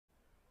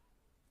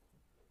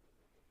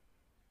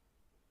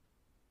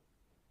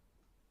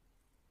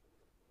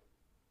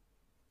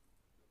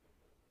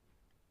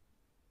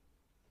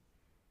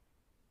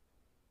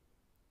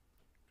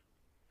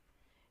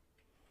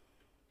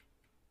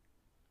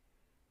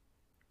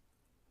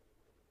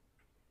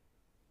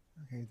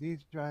Okay, these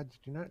rods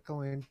do not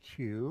go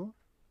into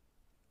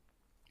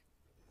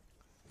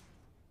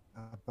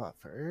a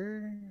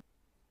buffer.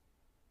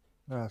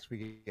 Where else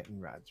we getting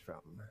rods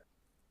from?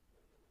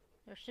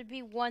 There should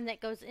be one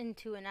that goes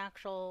into an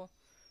actual,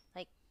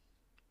 like,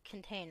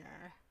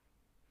 container.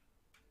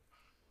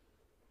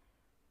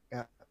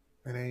 Yeah,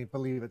 and I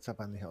believe it's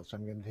up on the hill, so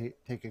I'm going to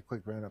take a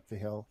quick run up the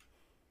hill.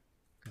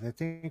 Because I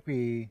think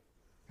we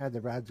had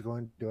the rods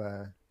going to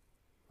a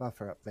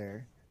buffer up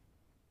there.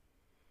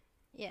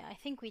 Yeah, I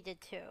think we did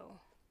too.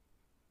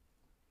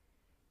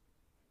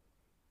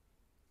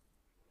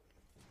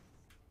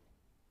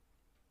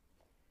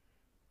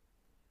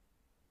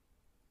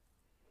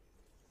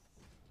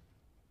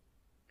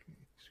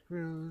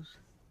 Screws.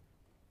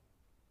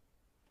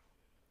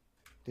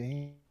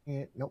 Dang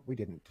it. Nope, we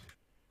didn't.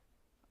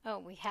 Oh,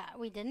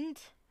 we didn't?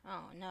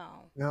 Oh,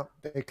 no. No,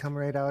 they come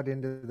right out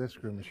into the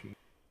screw machine.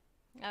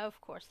 Of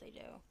course they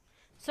do.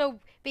 So,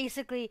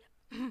 basically,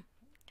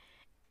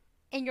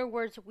 in your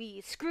words,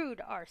 we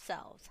screwed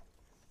ourselves.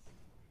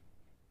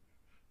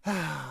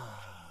 Oh,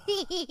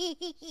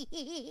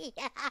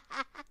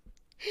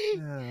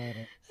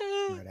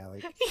 smart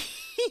Alec.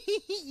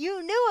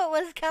 You knew it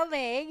was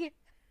coming.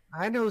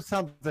 I knew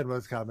something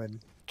was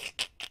coming.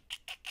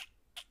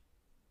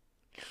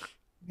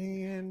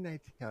 Man, I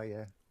tell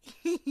you.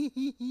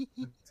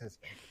 What's this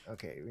making?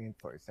 Okay,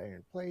 reinforced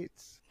iron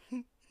plates.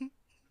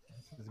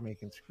 This is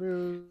making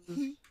screws.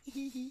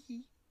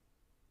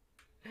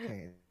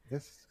 Okay,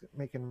 this is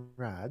making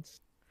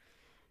rods.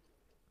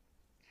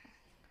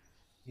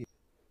 Yeah,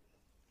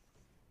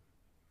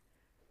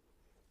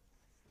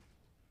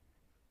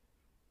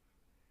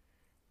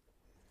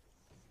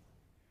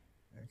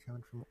 they're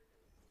coming from.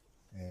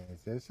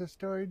 Is this a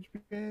storage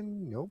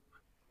bin? Nope.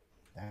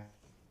 That,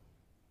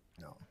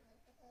 no.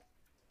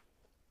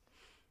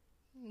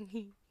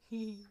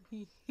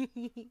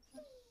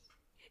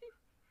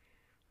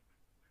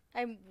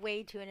 I'm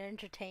way too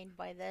entertained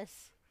by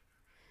this.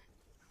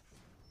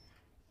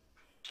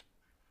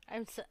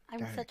 I'm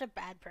Darn it. such a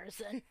bad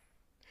person.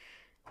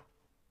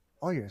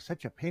 Oh, you're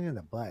such a pain in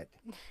the butt.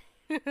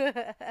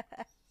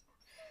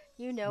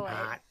 You know it.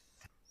 Not.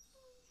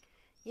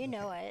 You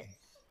know it. Okay.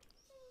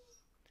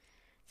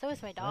 So is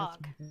Okay, my so that's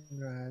dog. making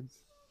rods.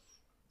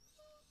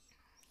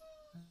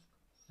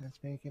 That's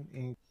making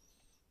ink.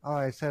 Oh,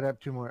 I set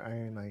up two more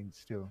iron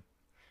lines too.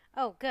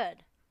 Oh,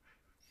 good.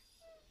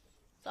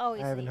 It's I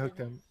always haven't hooked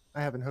needed. them.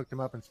 I haven't hooked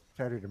them up and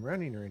started them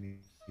running or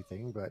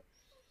anything, but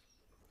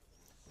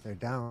they're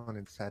down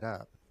and set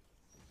up.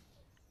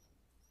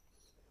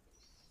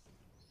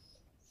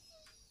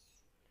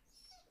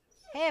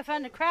 Hey, I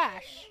found a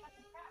crash.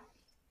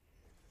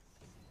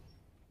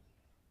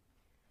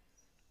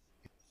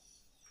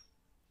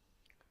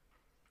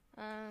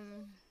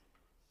 Um,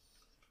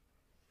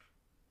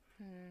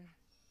 hmm.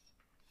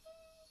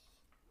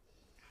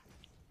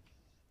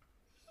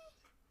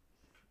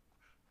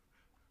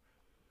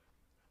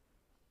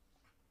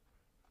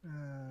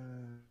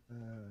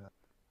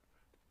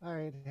 All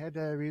right, had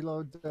to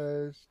reload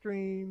the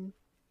stream.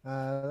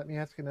 Let me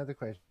ask another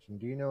question.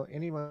 Do you know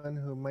anyone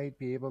who might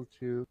be able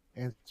to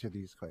answer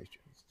these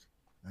questions?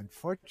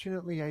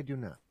 Unfortunately, I do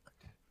not.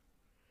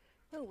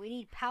 Oh, we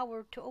need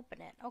power to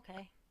open it.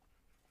 Okay.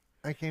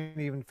 I can't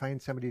even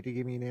find somebody to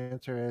give me an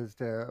answer as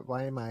to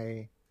why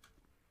my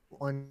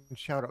one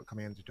shoutout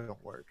commands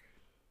don't work.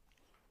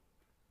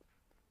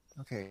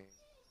 Okay,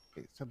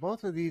 so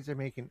both of these are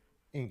making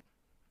ink,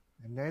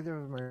 and neither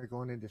of them are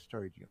going into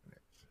storage units.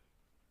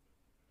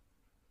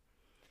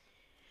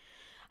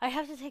 I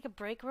have to take a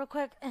break real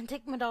quick and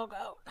take my dog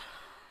out.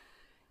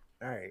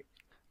 All right,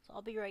 So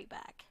I'll be right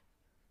back.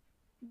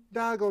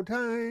 doggo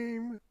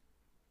time.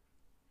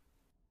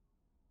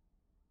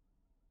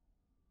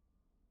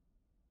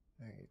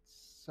 All right,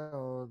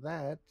 so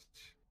that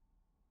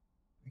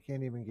I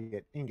can't even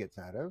get ingots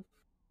out of.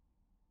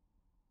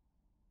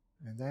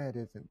 And that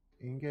isn't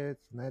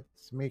ingots, and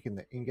that's making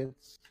the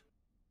ingots.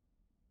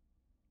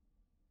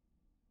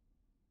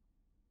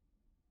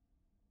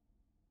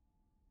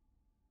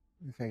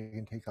 If I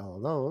can take all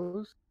of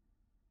those,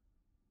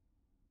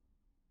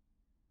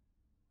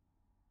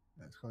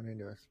 that's going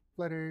into a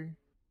splitter.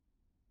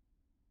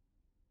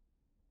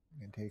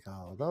 I can take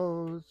all of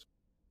those.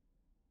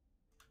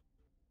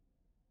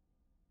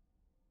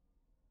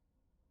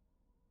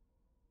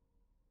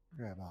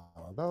 Grab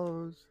all of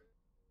those.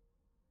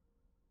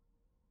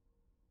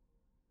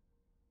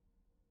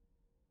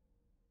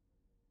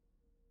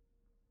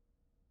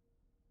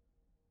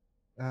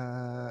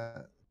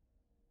 Uh,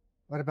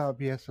 what about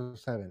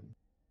BSO7?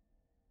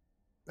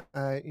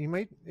 You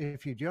might,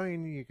 if you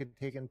join, you could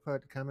take and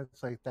put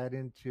comments like that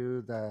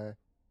into the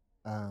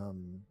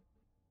um,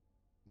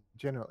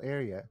 general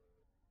area.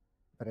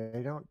 But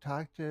I don't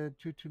talk to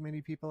too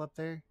many people up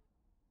there.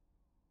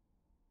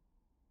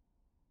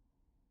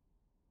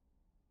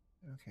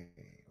 Okay,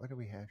 what do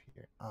we have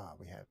here? Ah,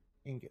 we have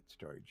ingot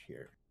storage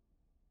here.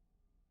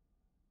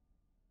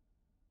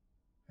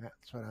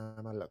 That's what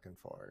I'm looking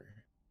for.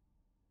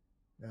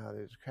 Now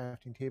there's a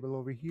crafting table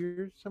over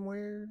here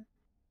somewhere.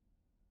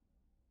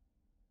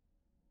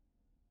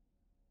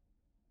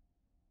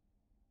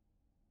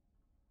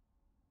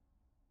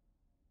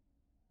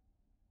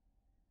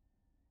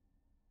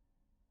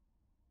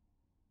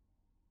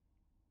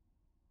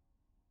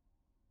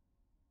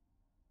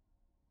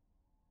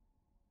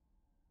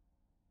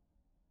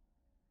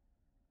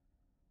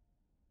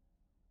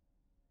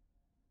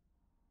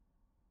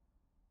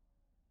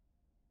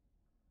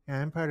 Yeah,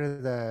 I'm part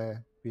of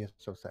the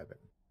BSO7.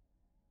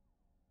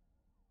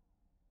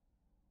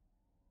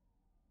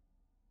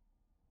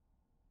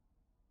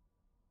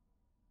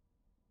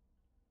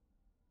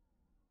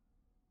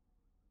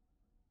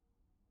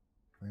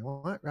 We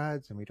want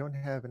rods and we don't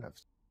have enough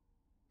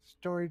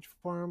storage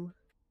for them.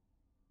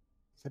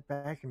 Sit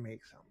back and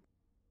make some.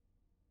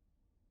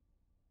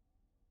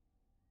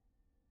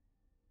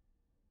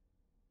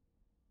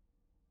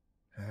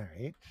 All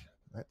right,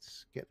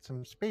 let's get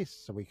some space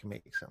so we can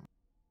make some.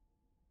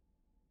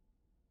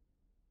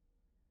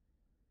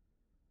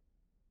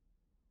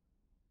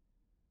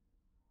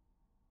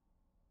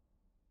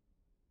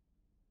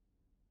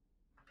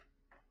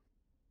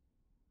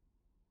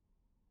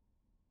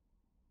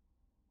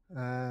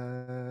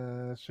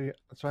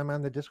 So I'm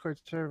on the Discord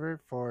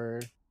server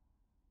for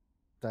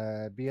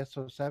the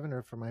BSO7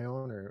 or for my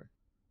own, or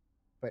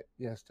but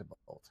yes to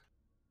both.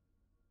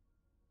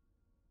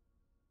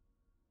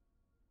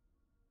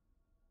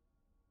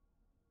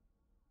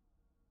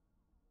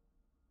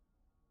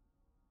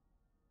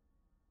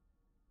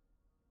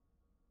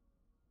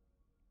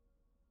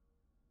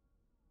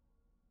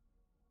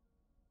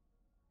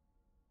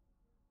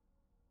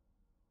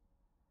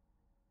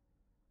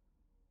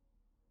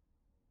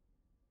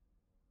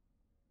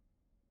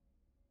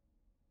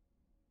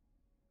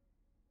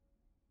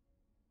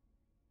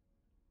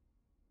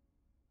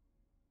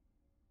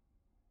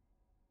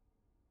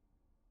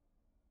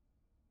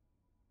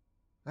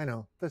 I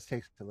know this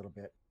takes a little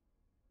bit.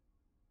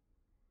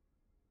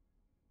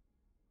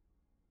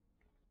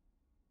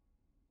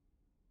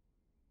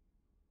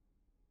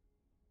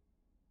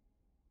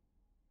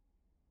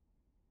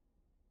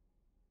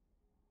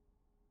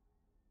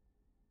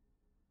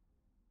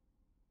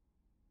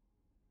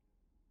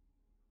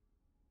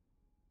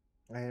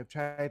 I have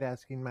tried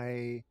asking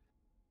my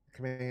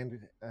command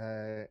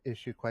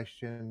issue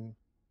question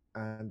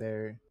on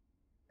there,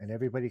 and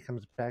everybody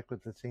comes back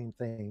with the same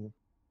thing.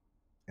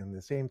 And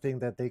the same thing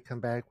that they come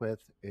back with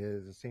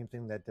is the same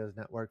thing that does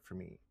not work for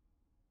me.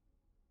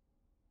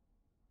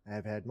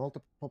 I've had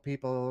multiple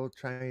people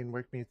try and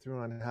work me through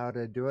on how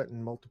to do it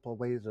and multiple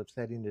ways of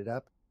setting it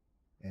up,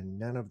 and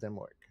none of them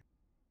work.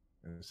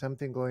 There's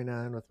something going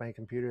on with my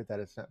computer that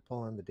it's not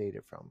pulling the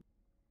data from.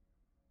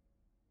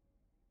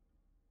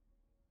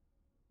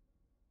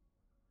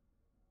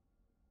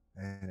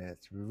 And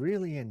it's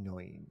really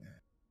annoying.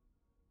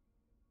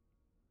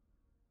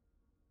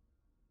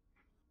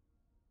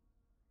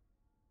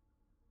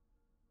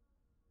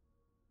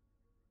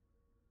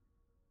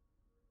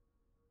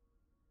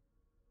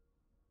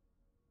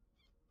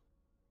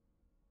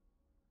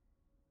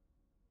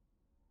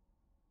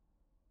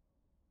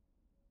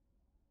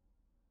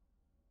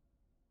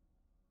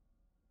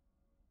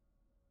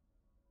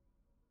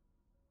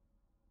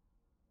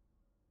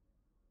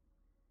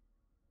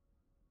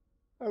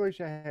 I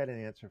wish I had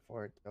an answer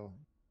for it, though.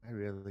 I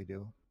really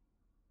do.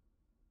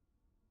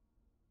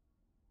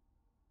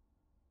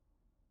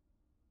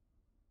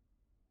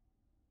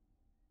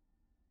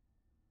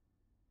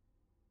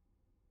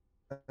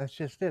 That's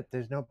just it.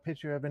 There's no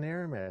picture of an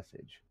error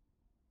message.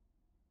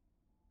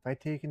 If I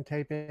take and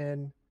type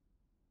in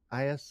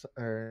IS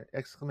or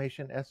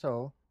exclamation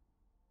SO,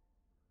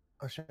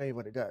 I'll show you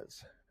what it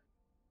does.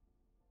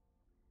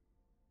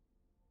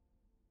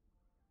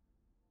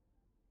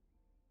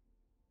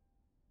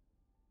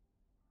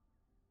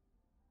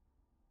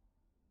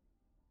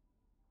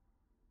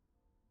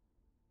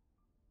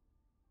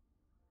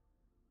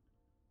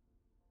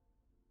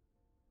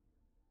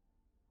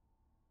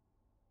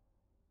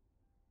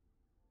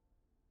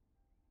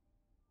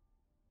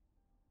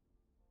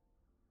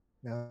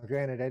 Now,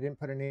 granted, I didn't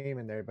put a name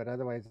in there, but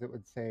otherwise it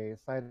would say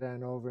slide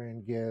on over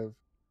and give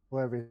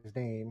whoever's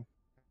name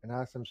an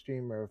awesome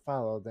stream or a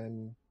follow.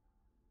 Then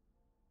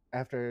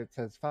after it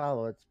says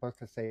follow, it's supposed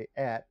to say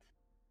at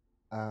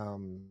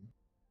um,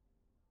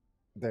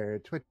 their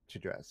Twitch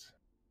address.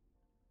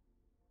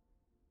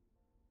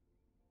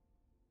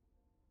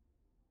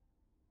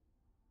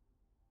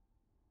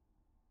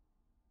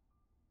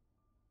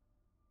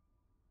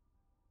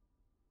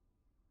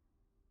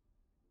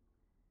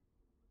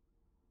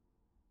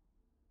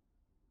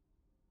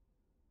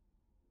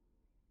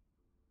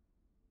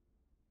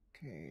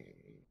 Okay.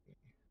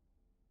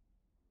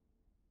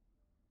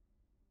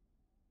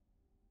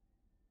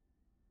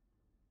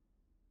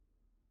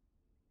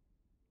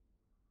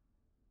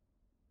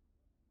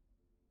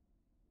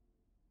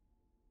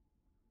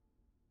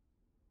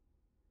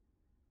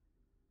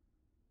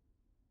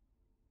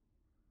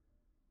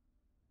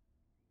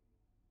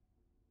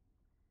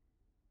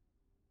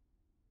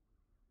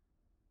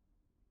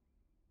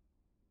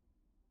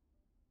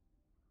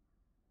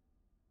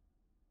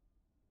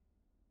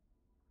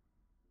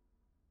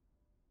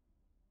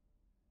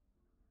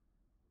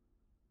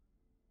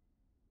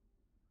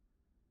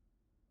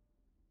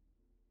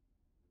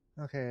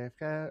 Okay,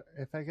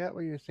 if I got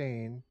what you're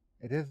saying,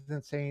 it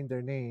isn't saying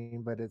their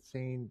name, but it's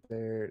saying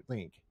their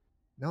link.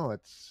 No,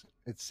 it's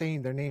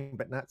saying their name,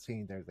 but not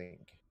saying their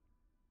link.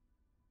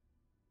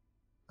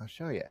 I'll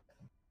show you.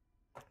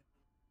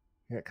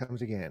 Here it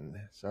comes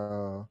again.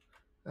 So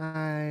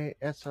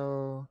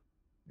SO,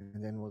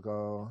 and then we'll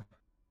go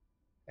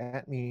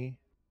at me.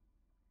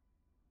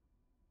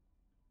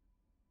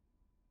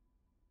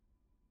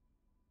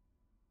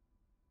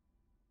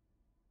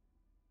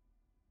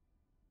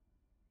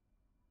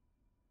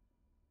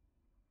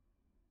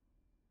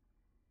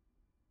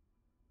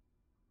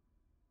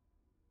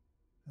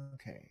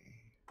 Okay.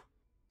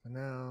 So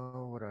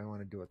now, what do I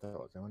want to do with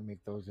those? I want to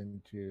make those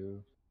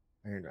into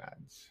iron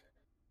rods.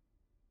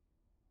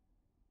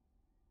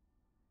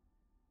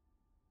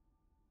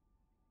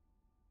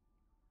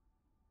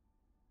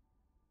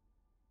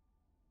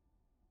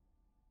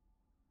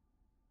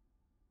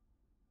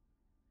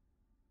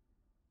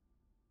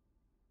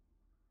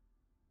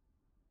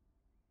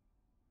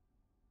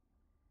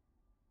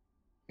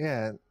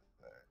 Yeah,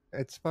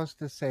 it's supposed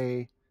to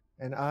say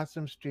an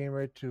awesome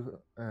streamer to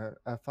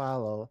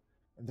follow,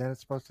 and then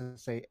it's supposed to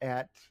say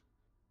at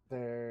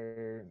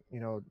their,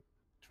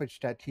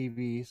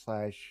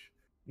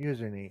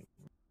 twitch.tv/username,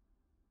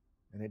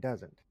 and it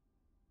doesn't.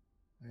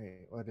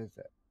 Hey, what is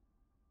it?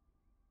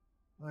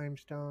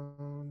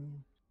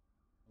 Limestone.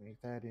 Make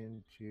that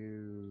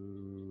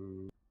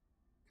into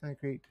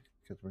concrete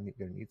because we're going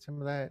to need some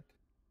of that.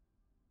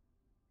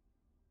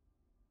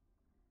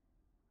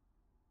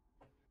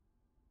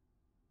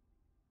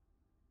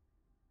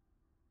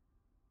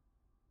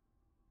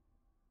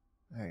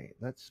 All right,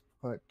 let's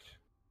put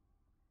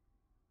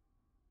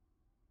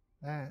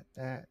that,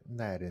 and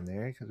that in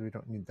there because we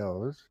don't need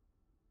those.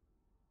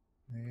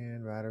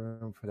 And right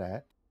room for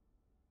that.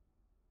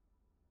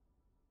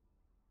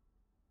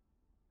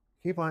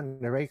 Keep on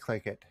to right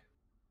click it.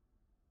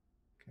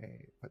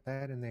 Okay, put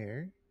that in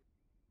there.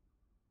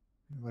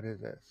 What is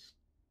this?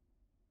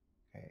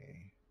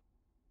 Okay.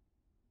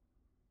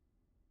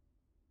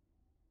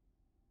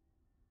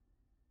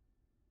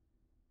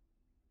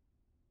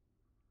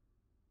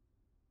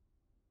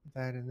 Put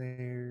that in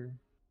there.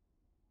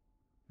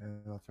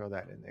 And I'll throw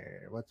that in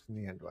there. What's in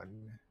the end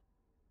one?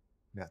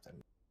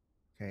 Nothing.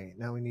 Okay,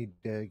 now we need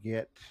to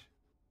get,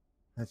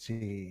 let's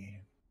see,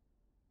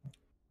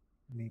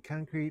 we need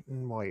concrete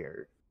and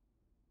wire.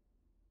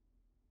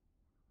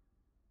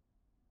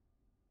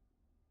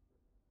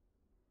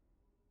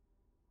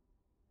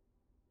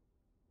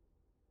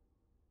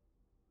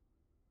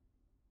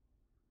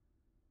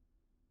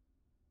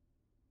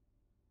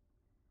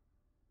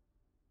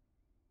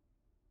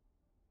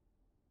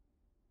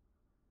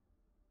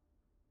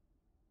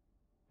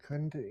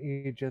 Couldn't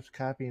you just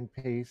copy and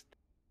paste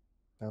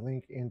the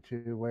link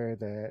into where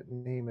the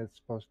name is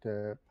supposed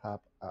to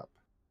pop up?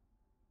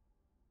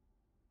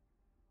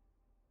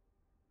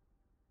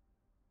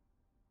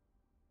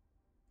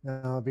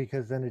 No,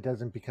 because then it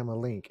doesn't become a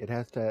link. It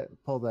has to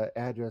pull the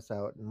address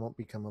out and won't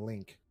become a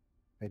link.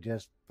 I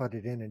just put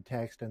it in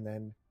text and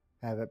then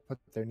have it put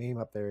their name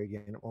up there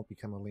again. It won't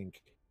become a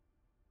link.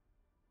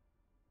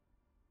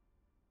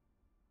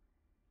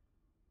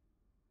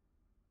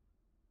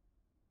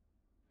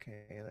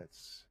 Okay,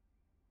 let's.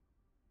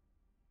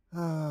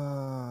 We're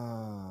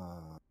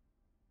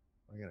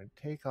gonna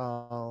take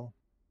all,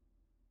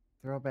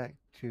 throw back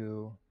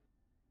two,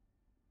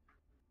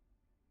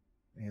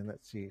 and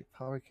let's see.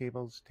 Power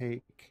cables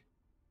take.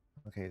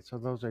 Okay, so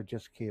those are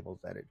just cables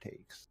that it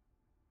takes.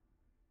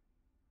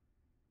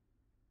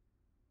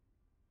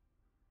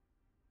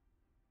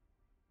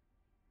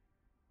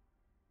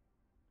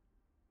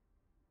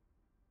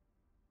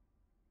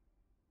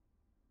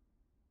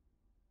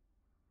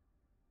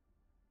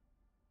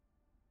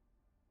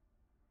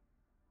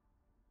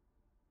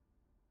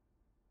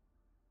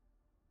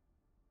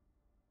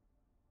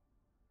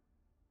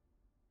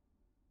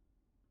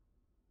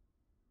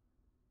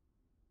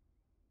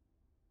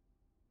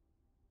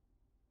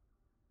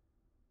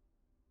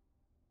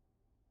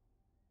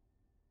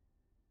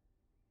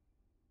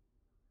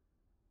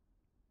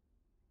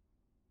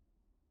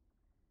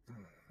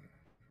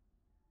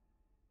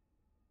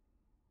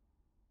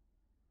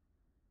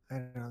 I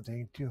don't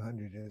think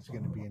 200 is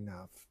going to be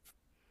enough.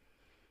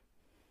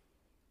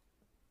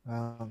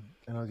 And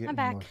I'll get I'm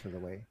back. most of the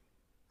way.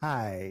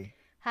 Hi.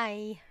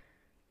 Hi.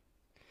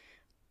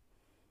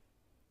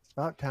 It's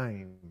about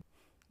time.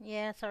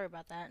 Yeah, sorry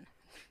about that.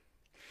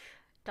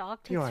 Dog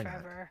You takes are not.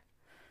 forever.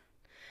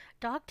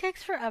 Dog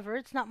takes forever.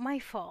 It's not my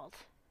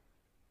fault.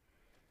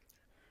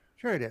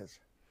 Sure it is.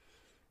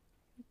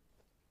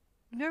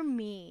 You're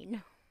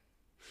mean.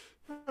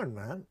 No, I'm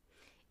not.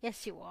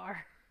 Yes, you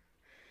are.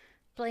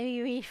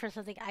 Blaming me for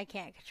something I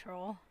can't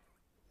control.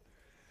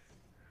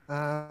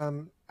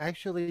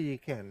 Actually, you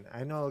can.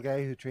 I know a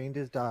guy who trained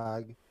his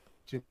dog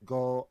to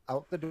go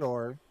out the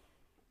door,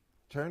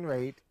 turn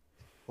right,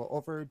 go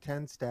over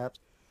 10 steps,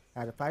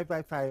 had a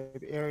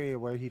 5x5 area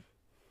where he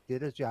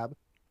did his job.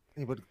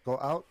 He would go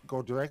out,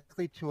 go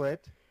directly to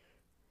it,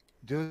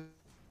 do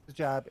his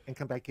job, and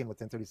come back in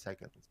within 30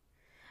 seconds.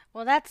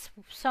 Well, that's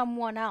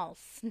someone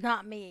else,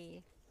 not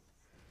me.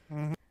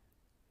 Mm-hmm.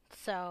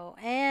 So,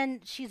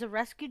 and she's a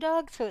rescue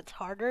dog, so it's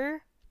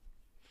harder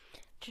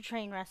to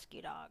train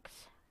rescue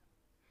dogs.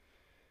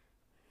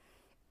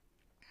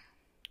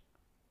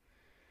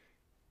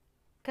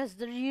 Because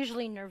they're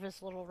usually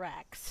nervous little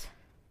wrecks.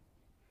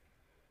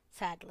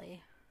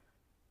 sadly.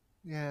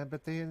 Yeah,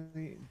 but they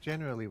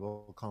generally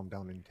will calm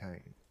down in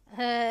time.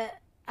 Uh,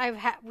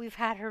 we've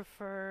had her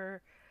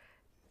for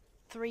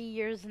 3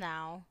 years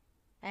now,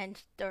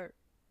 and or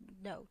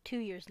no, 2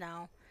 years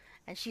now,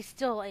 and she's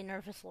still a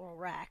nervous little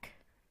wreck.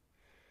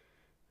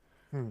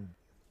 Hmm.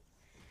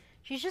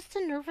 She's just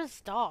a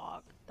nervous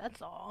dog.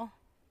 That's all.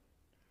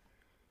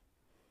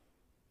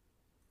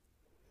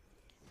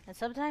 And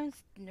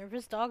sometimes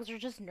nervous dogs are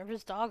just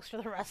nervous dogs for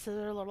the rest of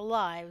their little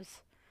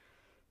lives.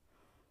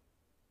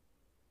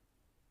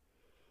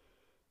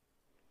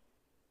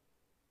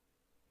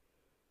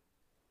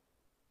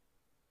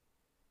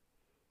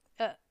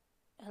 Uh,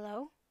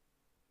 hello?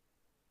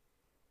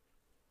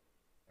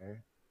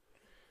 Okay.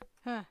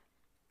 Huh.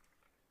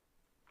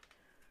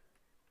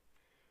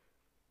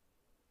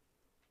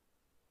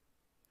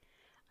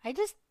 I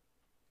just.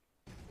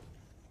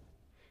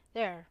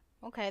 There.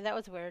 Okay, that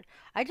was weird.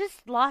 I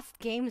just lost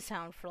game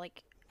sound for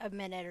like a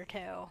minute or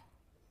two.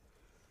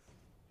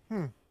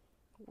 Hmm.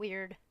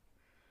 Weird.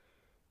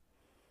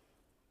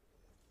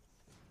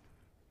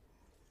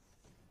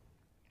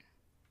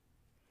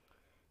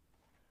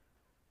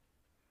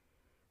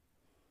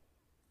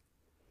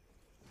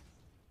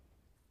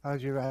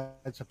 How's your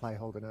rod supply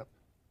holding up?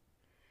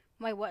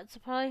 My what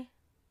supply?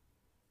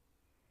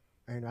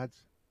 Iron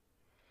rods?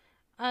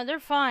 They're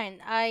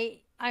fine.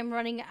 I'm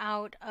running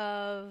out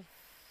of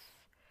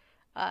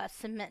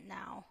cement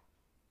now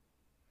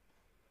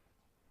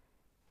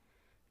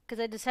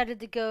because I decided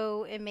to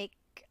go and make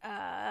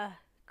uh,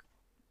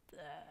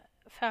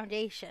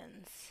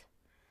 foundations.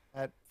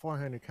 At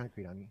 400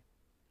 concrete on you.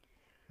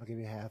 I'll give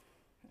you half.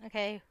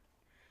 Okay,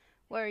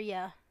 where are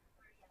ya?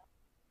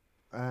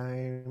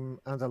 I'm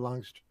on the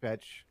long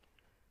stretch.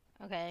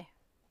 Okay.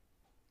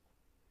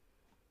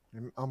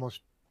 I'm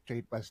almost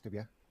straight west of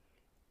you.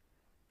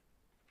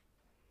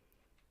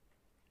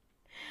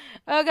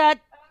 Oh God.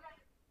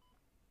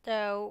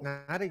 So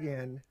Not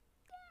again.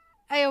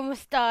 I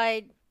almost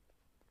died.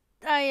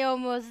 I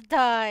almost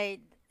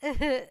died.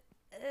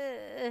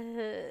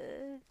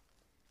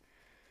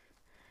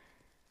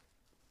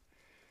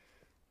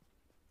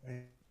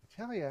 I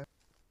tell you.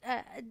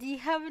 Do you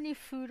have any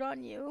food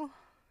on you?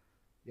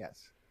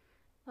 Yes.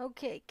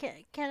 Okay,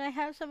 can I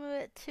have some of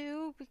it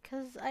too?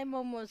 Because I'm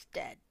almost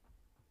dead.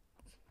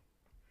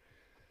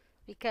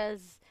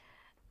 Because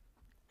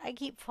I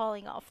keep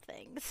falling off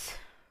things.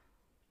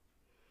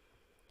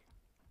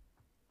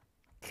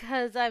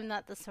 Because I'm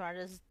not the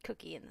smartest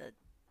cookie in the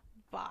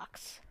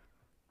box.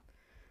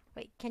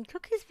 Wait, can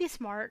cookies be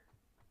smart?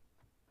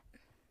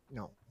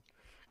 No.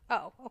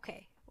 Oh,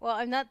 okay. Well,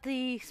 I'm not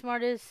the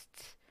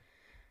smartest,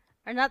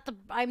 I'm not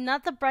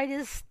the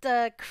brightest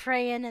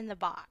crayon in the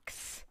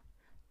box.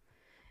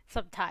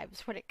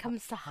 Sometimes when it How,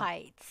 comes to how,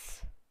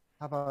 heights.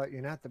 how about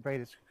you're not the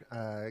brightest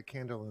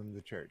candle in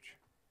the church?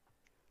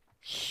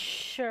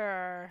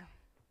 Sure,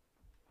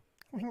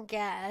 I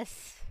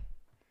guess.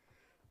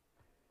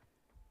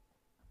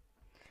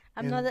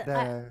 I'm not. In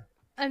the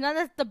I'm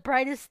not the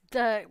brightest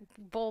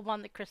bulb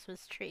on the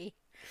Christmas tree.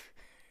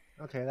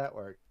 okay, that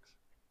works.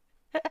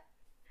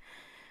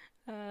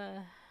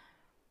 Uh,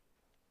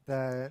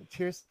 The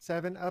Tier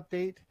 7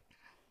 update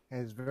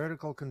has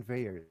vertical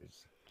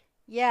conveyors.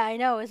 yeah, I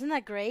know. Isn't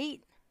that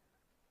great?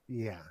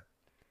 Yeah.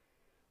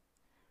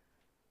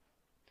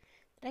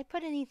 Did I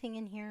put anything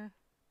in here?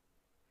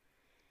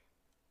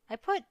 I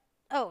put.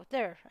 Oh,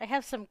 there. I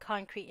have some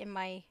concrete in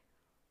my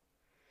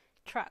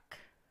truck.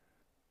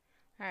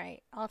 All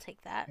right, I'll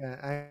take that.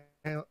 Yeah,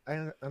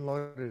 I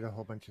unloaded a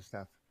whole bunch of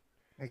stuff.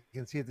 I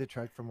can see the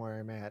truck from where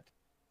I'm at.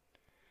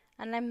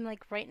 And I'm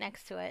like right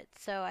next to it,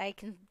 so I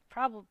can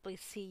probably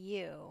see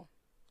you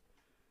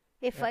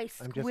if Yep, I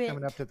I'm just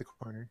coming up squint. to the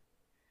corner.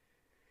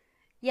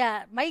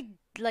 Yeah, my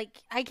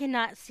I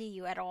cannot see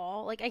you at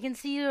all. Like I can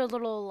see your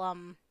little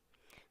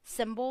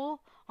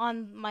symbol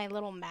on my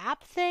little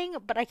map thing,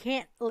 but I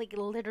can't like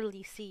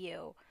literally see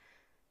you.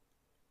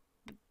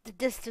 The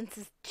distance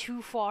is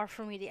too far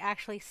for me to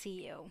actually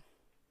see you.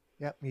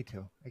 Yep, me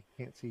too. I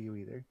can't see you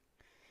either.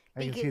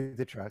 I can Because see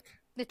the truck.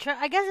 the truck,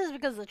 I guess it's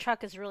because the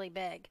truck is really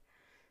big.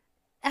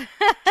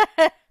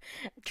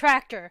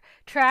 Tractor,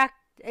 track.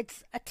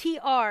 It's a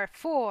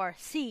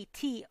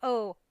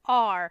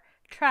TR4CTOR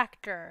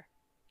tractor.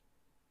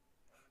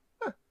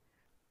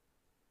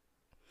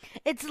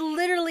 It's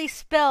literally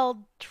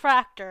spelled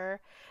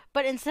tractor,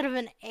 but instead of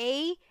an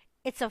A,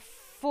 it's a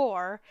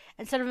 4.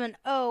 Instead of an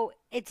O,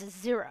 it's a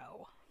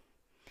 0.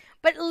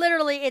 But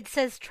literally, it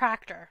says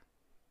tractor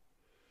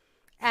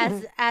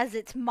as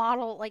its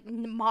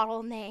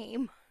model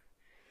name.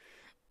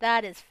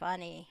 That is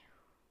funny.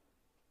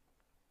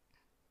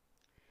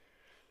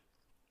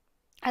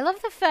 I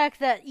love the fact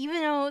that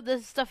even though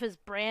this stuff is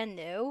brand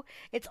new,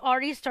 it's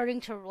already starting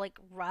to like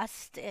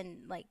rust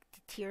and like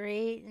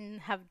deteriorate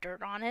and have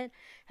dirt on it.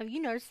 Have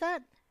you noticed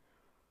that?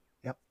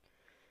 Yep.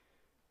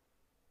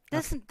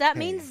 This that Okay.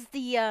 means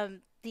the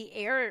air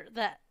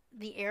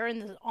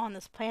on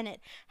this planet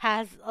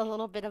has a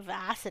little bit of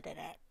acid in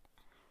it.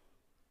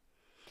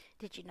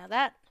 Did you know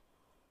that?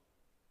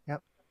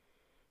 Yep.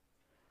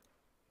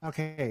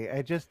 Okay,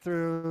 I just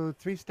threw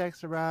 3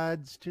 stacks of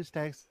rods, 2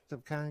 stacks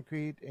of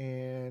concrete,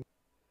 and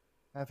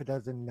half a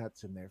dozen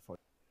nuts in there for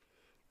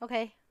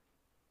Okay.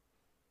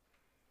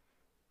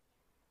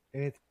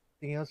 you.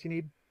 Anything else you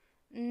need?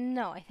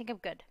 No, I think I'm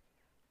good.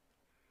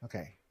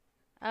 Okay.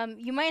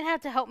 You might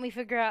have to help me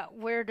figure out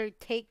where to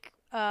take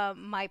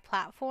my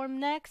platform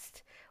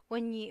next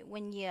when you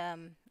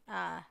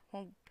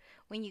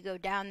go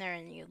down there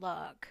and you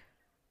look.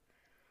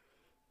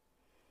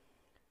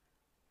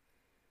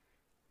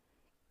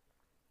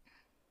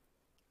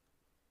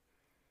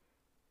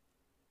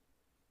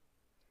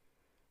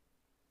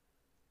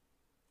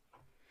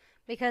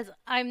 Because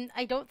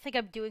I don't think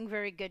I'm doing a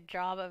very good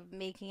job of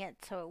making it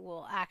so it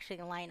will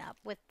actually line up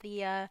with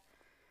the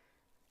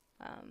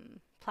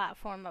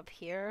platform up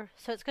here.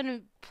 So it's going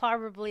to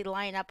probably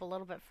line up a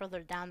little bit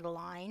further down the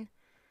line.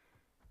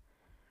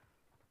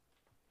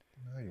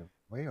 Oh, you're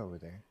way over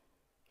there.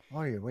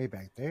 Oh, you're way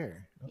back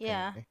there.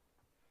 Yeah. Okay.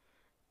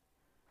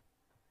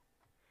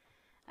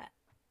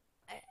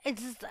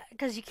 It's just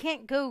because you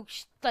can't go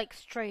like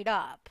straight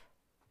up.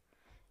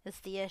 Is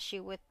the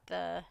issue with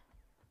the.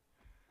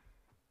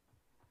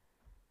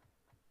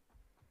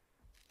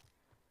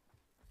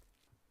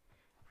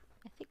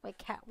 I think my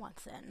cat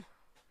wants in.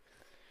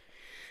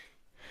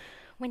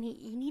 When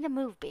you need to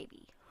move,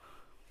 baby.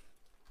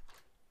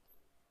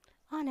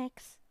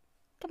 Onyx,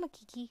 come on,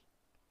 Kiki.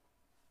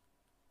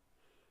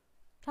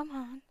 Come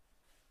on.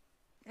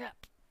 Yep.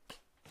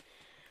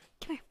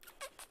 Come here.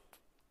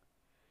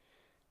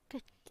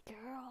 Good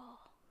girl.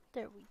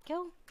 There we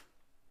go.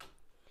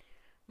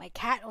 My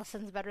cat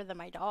listens better than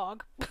my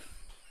dog.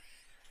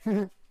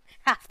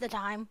 Half the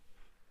time.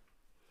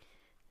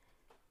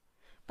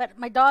 But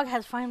my dog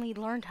has finally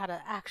learned how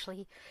to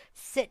actually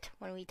sit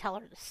when we tell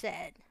her to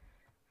sit.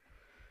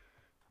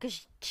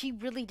 Because she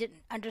really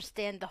didn't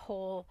understand the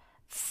whole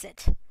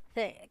sit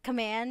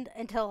command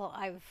until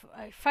I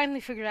finally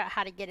figured out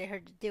how to get her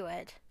to do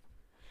it.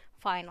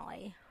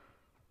 Finally.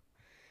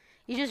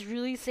 You just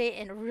really say it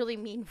in a really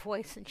mean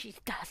voice and she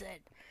does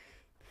it.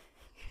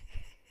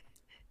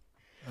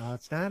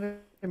 It's not a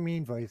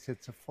mean voice,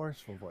 it's a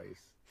forceful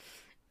voice.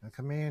 A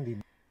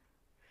commanding.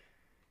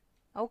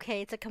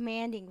 Okay, it's a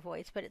commanding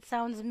voice, but it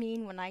sounds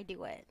mean when I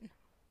do it.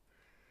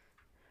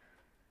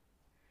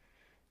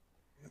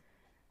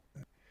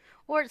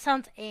 Or it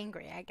sounds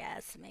angry, I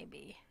guess,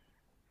 maybe.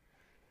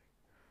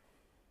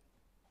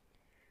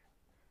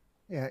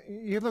 Yeah,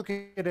 you look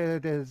at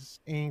it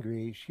as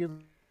angry. She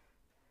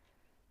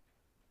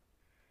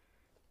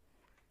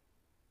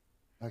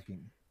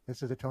talking.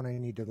 This is the tone I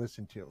need to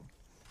listen to.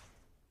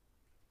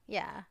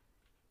 Yeah, I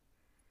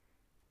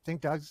think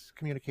dogs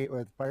communicate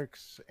with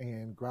barks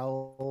and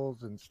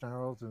growls and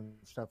snarls and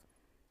stuff.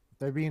 If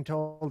they're being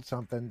told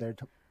something,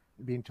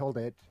 being told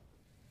it.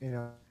 You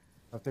know,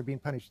 if they're being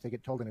punished, they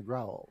get told in a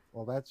growl.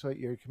 Well, that's what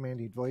your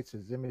commanding voice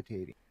is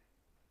imitating.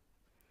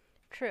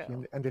 She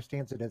true.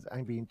 understands it as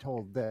I'm being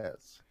told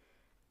this.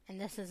 And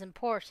this is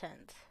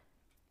important.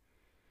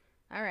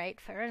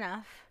 Alright, fair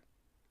enough.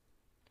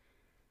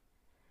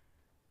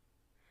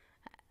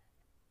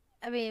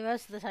 I mean,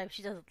 most of the time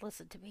she doesn't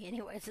listen to me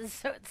anyways,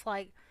 so it's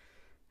like,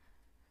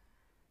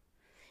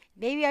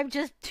 maybe I'm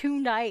just too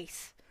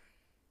nice.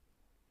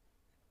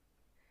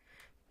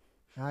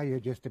 Ah, you're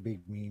just a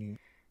big meanie.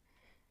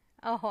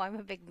 Oh, I'm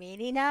a big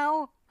meanie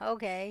now?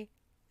 Okay.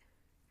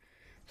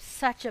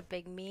 Such a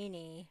big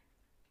meanie.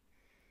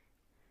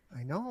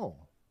 I know.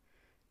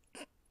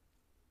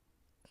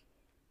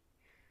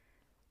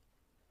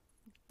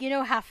 You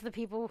know, half the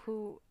people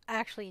who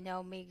actually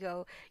know me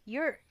go,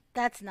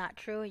 that's not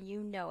true, and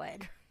you know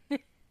it.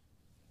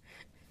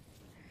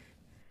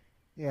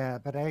 Yeah,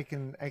 but I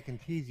can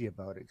tease you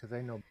about it because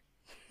I know.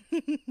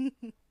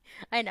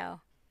 I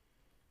know.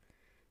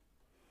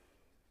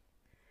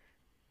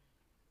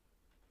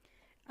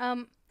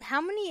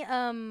 How many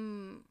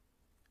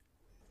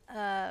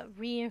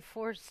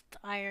reinforced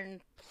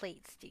iron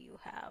plates do you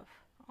have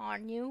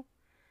on you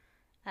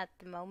at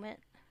the moment?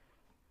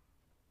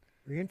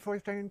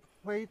 Reinforced iron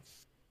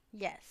plates,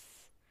 Yes.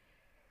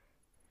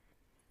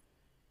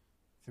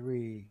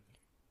 3.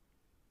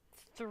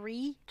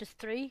 3? Just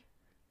 3?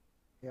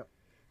 Yep.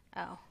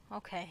 Oh,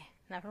 okay.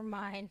 Never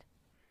mind.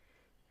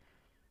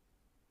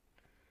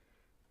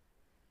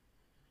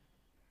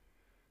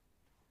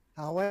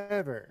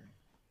 However,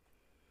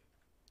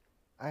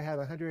 I have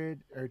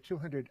 100 or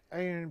 200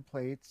 iron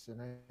plates,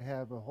 and I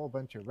have a whole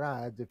bunch of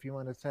rods. If you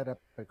want to set up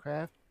a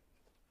craft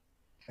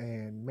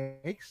and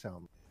make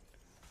some,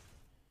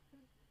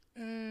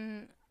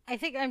 I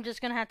think I'm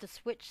just gonna have to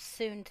switch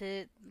soon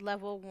to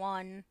level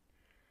 1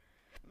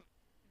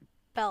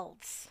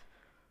 belts.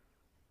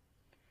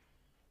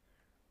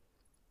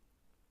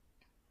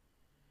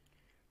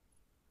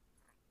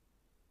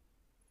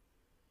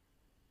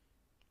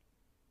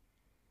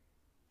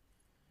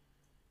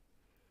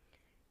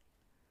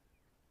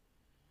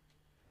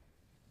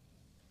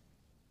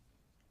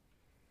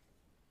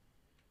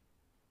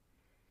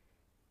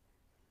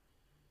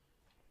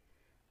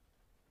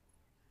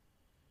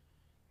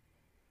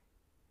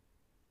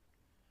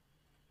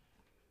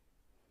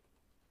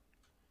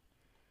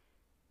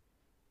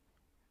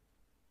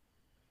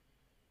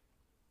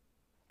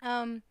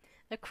 Um,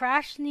 the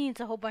crash needs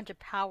a whole bunch of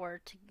power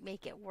to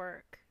make it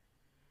work.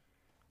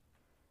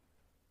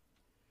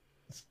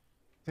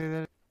 Say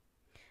that.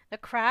 The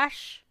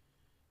crash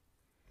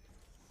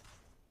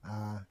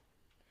Uh,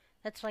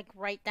 that's like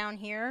right down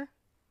here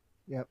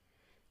yep.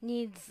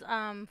 needs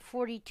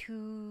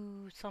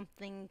 42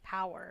 something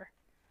power.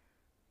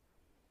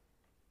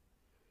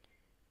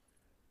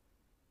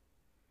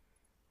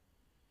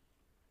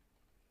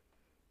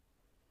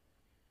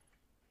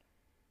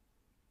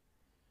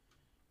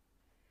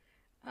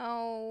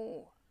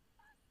 Oh,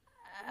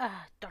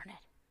 darn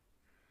it.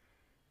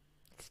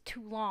 It's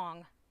too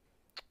long.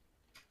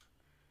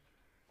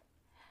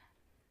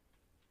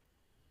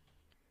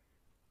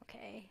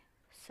 Okay,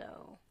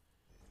 so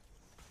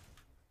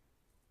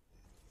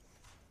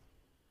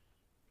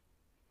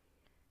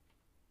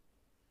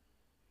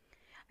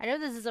I know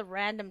this is a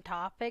random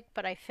topic,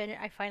 but I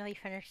finally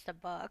finished the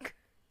book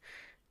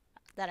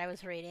that I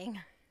was reading.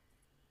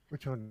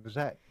 Which one is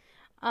that?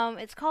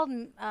 It's called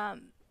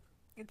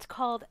it's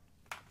called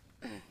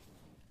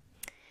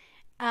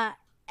uh,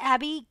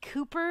 Abby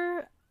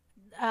Cooper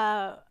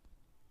uh,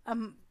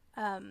 um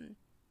um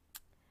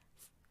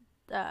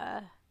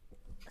uh,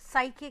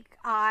 Psychic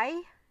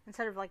Eye.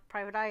 Instead of like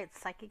Private Eye, it's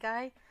Psychic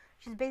Eye.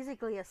 She's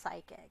basically a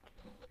psychic.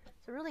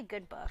 It's a really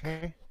good book.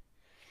 Okay.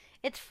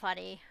 It's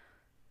funny.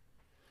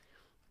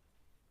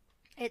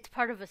 It's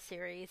part of a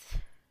series.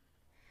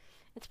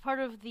 It's part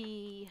of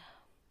the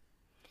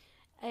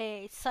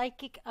a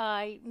Psychic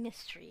Eye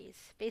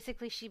Mysteries.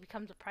 Basically, she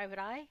becomes a private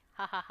eye.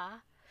 Ha ha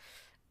ha.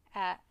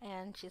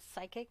 And she's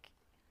psychic.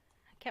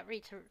 I can't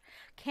wait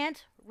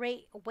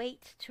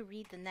to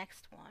read the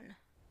next one.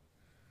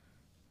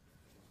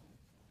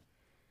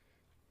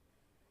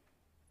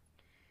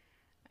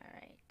 All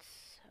right,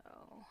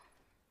 so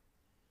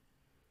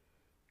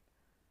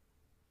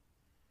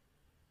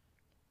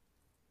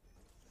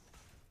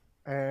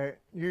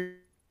You're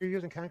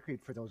using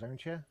concrete for those,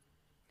 aren't you?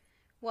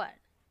 what?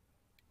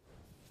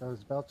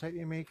 Those belts that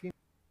you're making.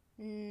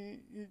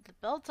 The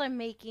belts I'm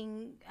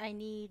making, I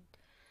need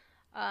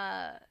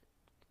uh,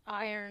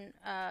 iron,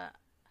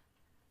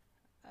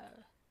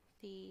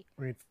 the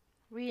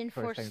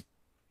Reinforced iron. reinforced,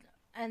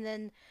 and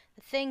then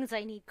the things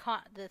I need,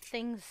 the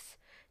things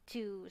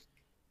to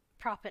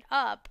prop it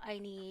up, I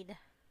need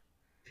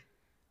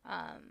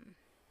um,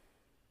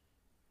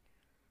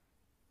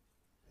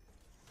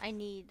 I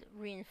need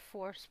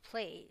reinforced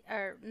plate,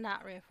 or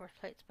not reinforced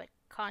plates, but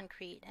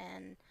concrete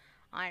and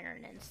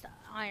iron and stuff,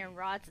 iron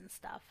rods and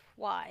stuff.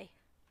 Why?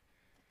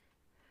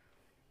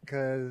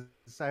 Because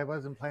I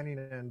wasn't planning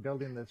on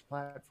building this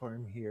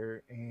platform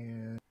here,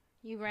 and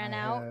You I ran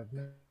out? have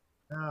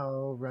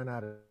now run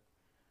out of.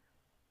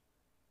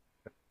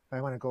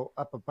 I want to go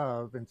up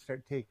above and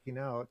start taking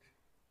out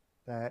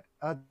that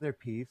other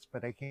piece,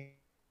 but I can't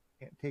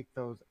take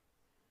those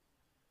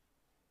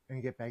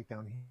and get back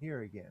down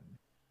here again.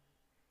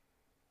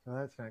 So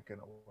that's not going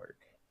to work.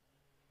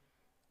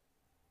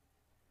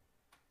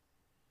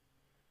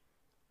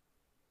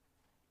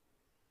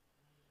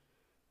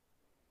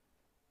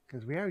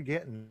 Because we are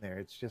getting there.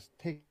 It's just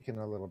taking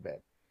a little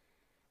bit.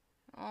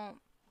 Oh,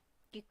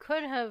 you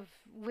could have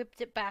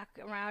whipped it back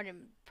around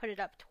and put it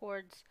up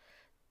towards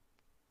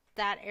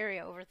that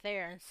area over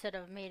there instead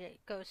of made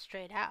it go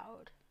straight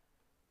out.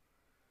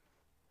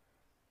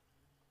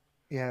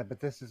 Yeah, but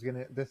this is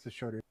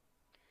shorter.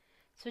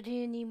 So do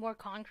you need more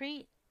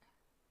concrete?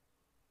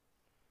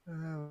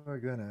 We're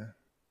gonna.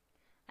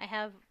 I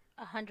have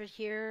 100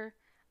 here,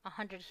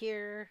 100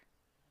 here.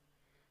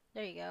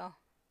 There you go.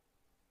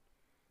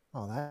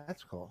 Oh,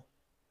 that's cool.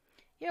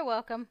 You're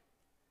welcome.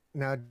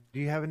 Now, do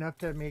you have enough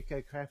to make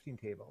a crafting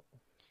table?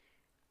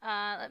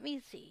 Let me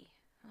see.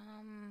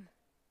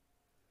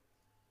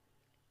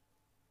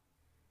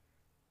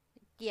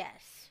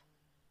 Yes.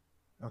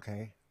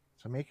 Okay,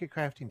 so make a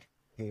crafting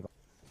table.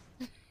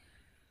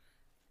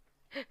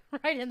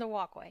 Right in the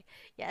walkway.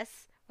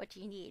 Yes. What do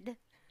you need?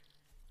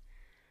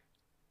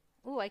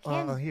 Ooh, I Oh,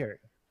 can. here.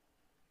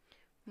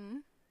 Hmm?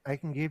 I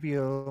can give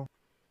you.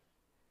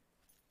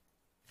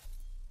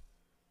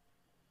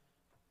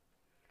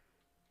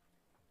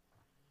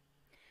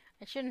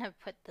 I shouldn't have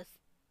put this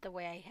the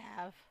way I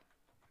have.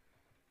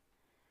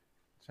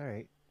 It's all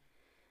right.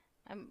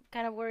 I'm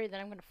kind of worried that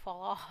I'm going to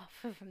fall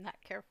off if I'm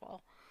not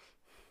careful.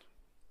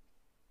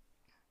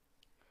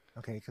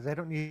 Okay, because I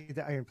don't need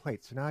the iron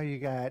plates. So now you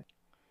got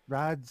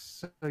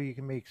rods so you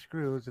can make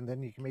screws, and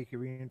then you can make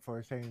your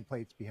reinforced iron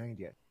plates behind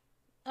you.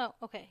 Oh,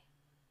 okay.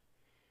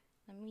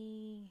 Let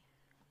me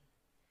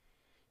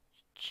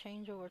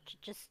change over to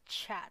just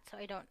chat so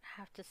I don't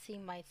have to see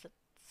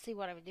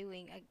what I'm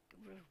doing. I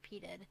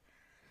repeated.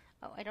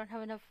 Oh, I don't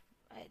have enough.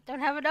 I don't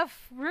have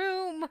enough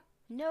room.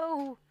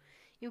 No,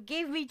 you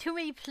gave me too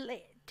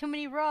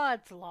many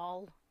rods.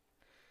 Lol.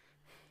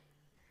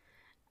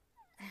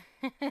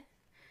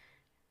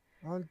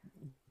 Well,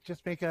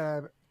 just make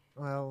a.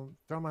 Well,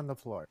 throw them on the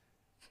floor.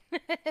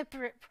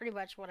 Pretty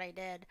much what I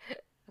did.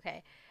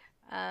 Okay.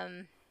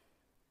 Um.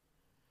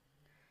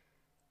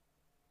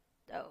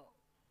 Oh.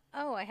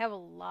 Oh, I have a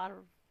lot of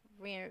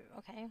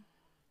okay.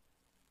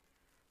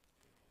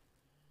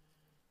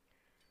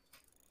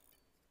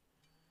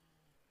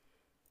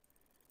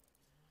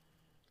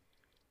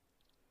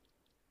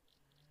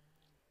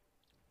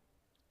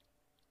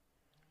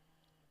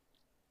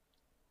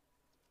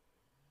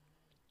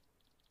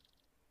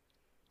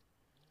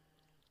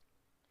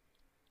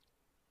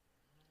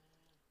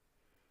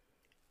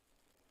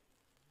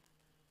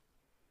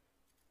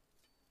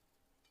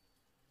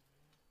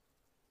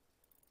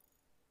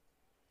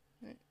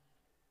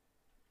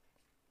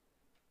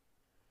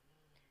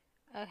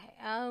 Okay.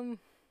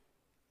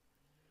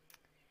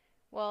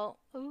 Well.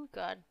 Oh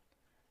God.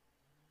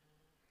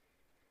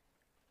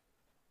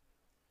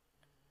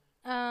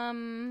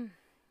 Um.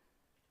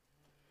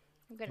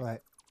 I'm gonna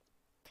But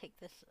take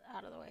this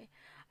out of the way.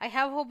 I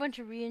have a whole bunch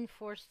of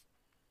reinforced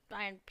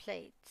iron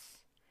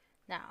plates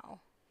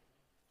now,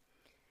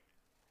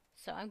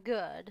 so I'm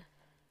good.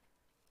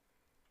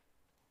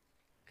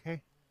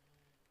 okay.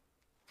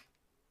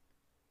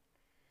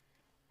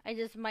 I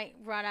just might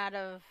run out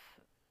of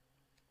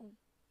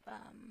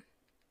um,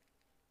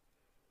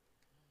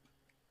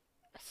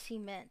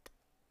 cement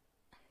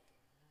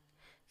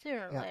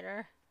sooner or Yeah.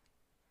 later.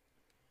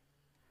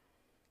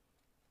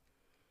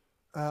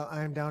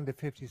 I'm down to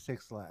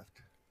 56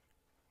 left.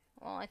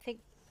 Well, I think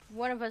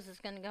one of us is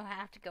gonna go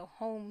have to go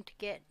home to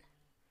get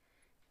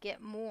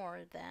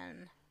more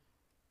then,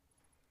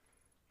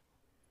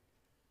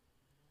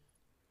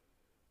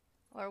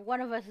 or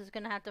one of us is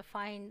gonna have to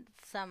find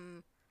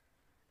some.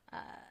 Uh,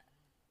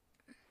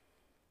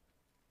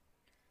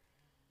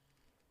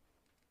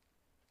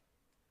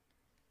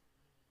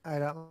 I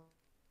don't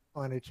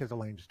want to chisel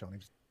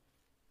limestone.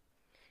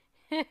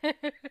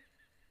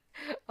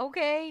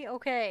 okay,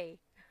 okay.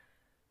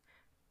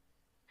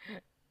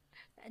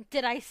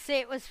 Did I say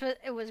it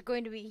was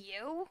going to be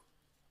you?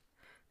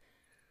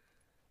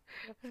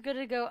 I was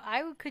gonna go.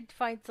 I could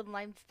find some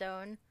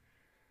limestone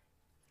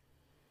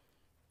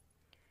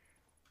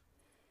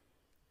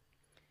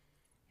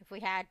if we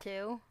had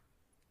to.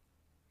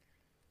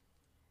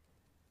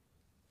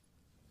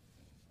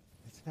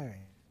 It's all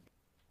right.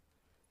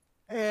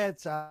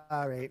 It's all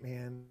right,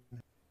 man.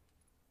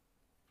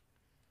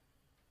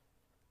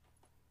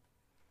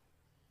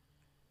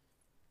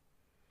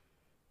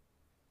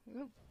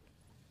 Oop.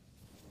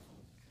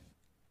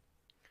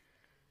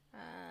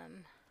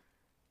 Um.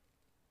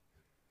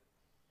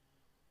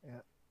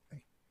 Yeah, I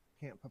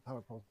can't put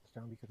power poles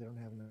down because I don't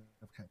have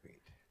enough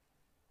concrete.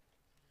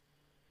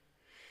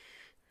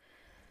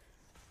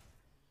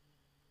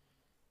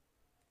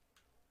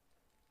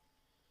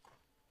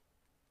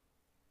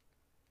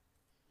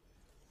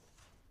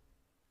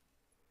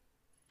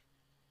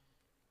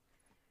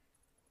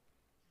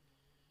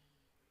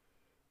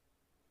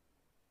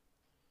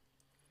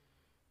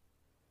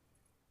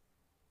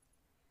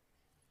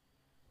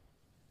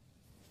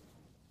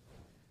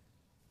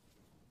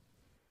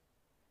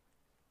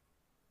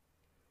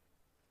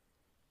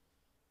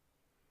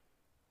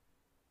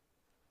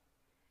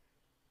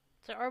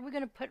 So are we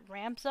gonna put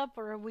ramps up,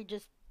 or are we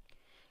just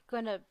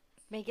gonna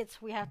make it so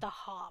we have to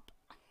hop?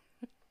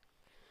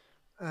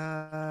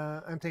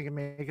 I'm thinking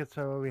make it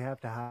so we have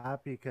to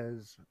hop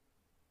because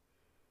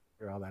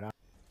figure all that out.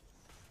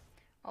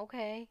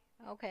 Okay.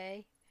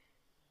 Okay.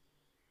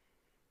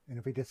 And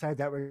if we decide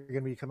that we're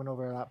going to be coming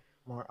over a lot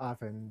more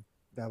often,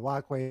 the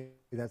walkway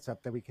that's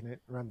up there, we can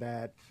run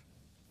that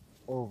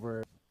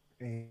over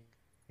and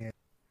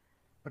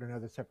put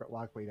another separate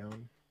walkway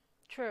down.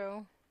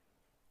 True.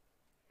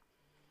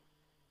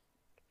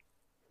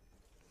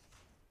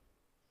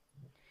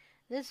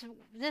 This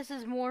this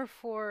is more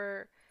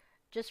for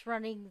just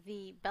running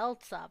the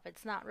belts up.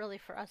 It's not really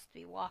for us to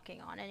be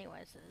walking on,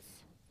 anyways.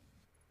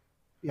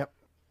 Yep.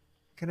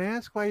 Can I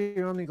ask why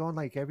you're only going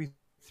like every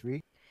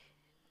three?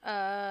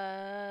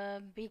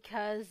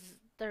 Because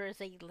there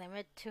is a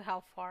limit to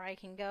how far I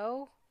can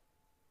go.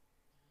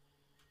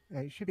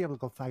 You should be able to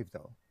go five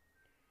though.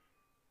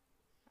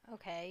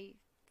 Okay,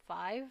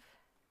 5.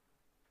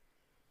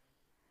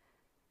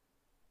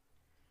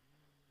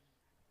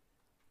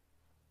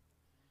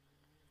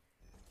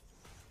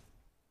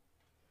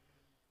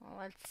 Well,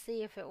 let's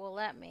see if it will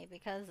let me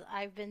because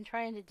I've been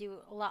trying to do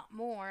a lot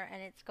more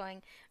and it's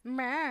going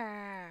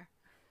meh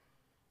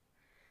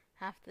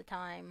half the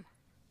time.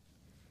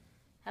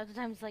 Half the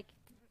time it's like,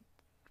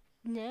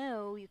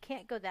 no, you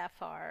can't go that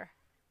far.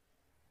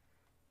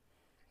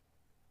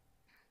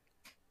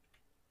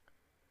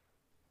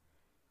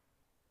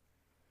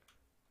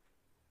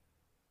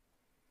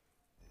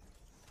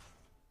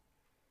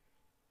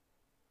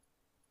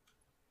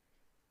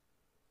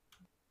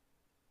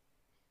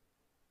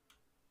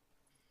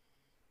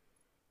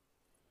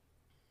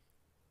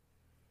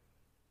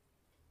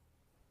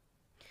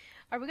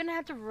 Are we gonna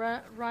have to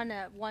run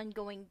a one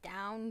going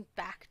down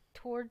back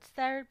towards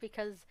there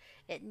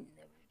it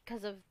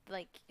because of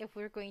like if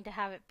we're going to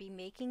have it be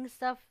making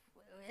stuff,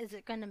 is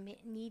it gonna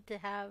need to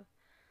have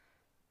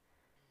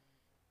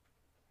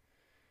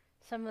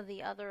some of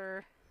the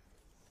other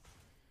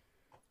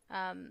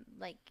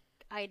like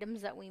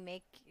items that we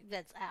make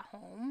that's at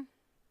home?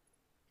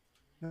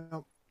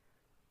 No,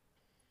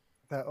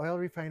 the oil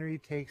refinery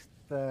takes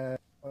the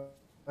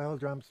oil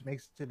drums,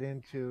 makes it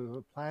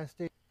into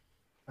plastic,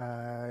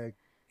 uh,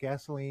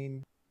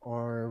 gasoline,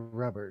 or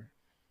rubber.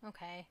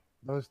 Okay,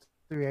 Those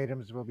three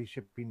items will be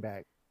shipping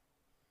back.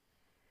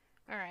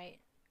 all right,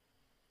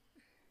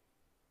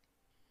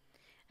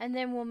 and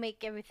then we'll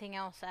make everything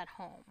else at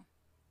home,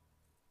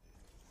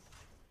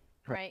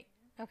 Correct. right?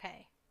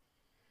 Okay.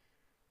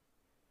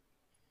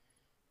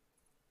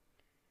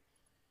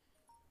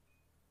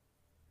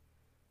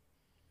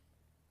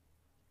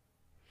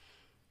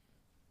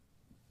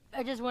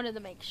 I just wanted to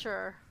make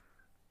sure.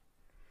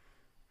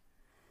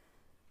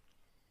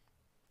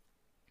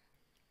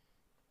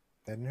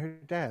 Didn't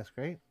hurt to ask,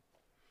 right?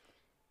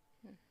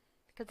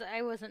 Because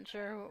I wasn't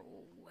sure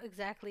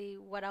exactly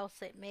what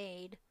else it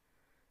made.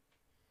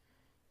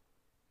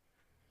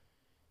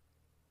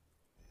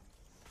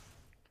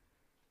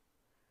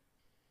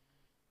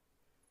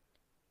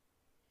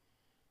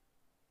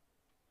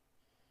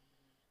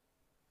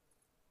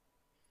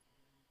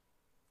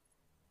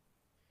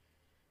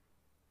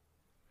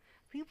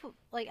 People,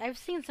 like, I've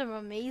seen some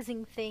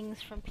amazing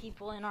things from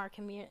people in our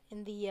community,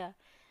 in the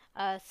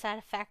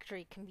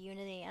satisfactory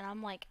community, and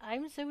I'm like,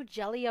 I'm so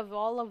jelly of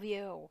all of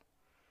you.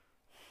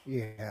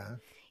 Yeah.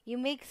 You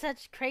make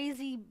such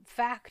crazy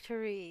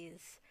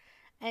factories,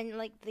 and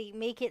like they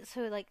make it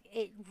so like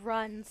it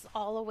runs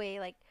all the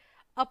way like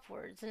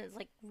upwards, and it's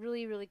like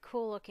really really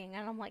cool looking.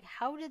 And I'm like,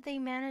 how did they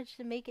manage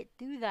to make it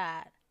do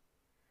that?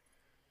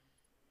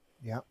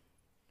 Yep.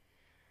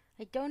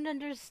 I don't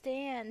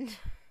understand.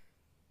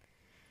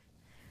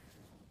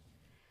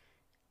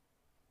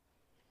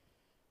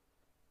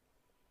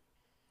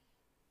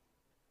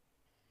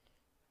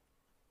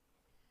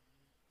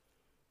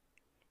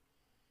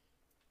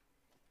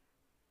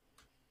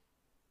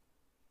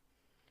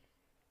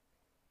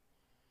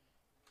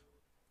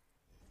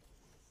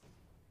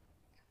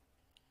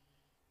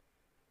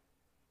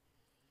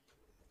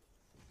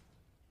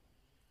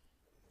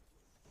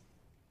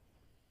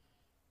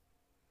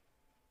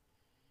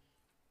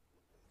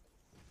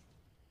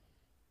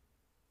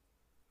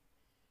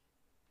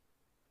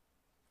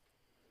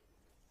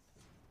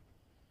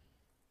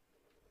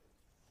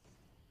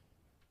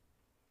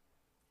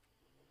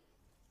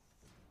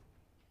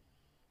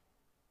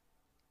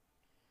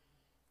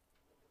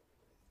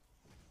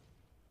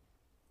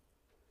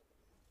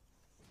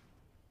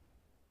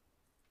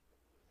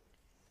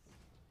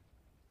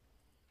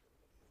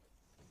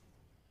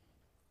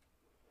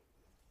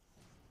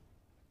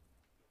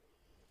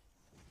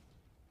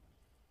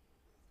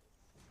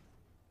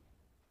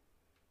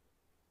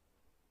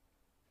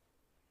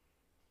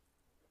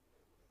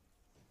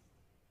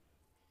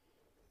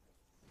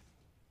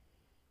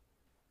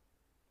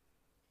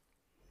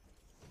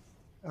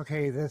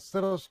 Okay, this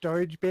little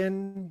storage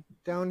bin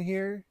down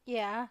here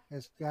Yeah.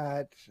 has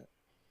got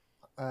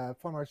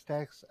 4 more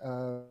stacks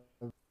of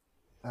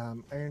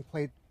iron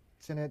plates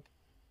in it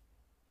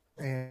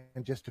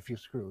and just a few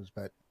screws.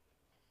 But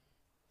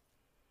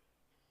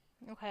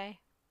Okay.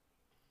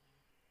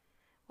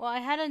 Well, I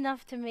had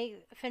enough to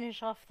make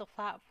finish off the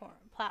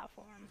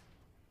platform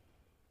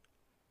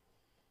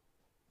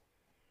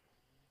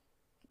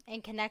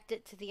and connect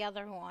it to the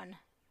other one.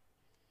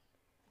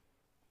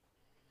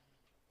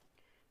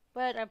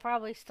 But I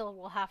probably still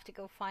will have to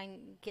go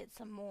get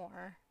some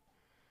more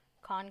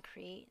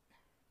concrete.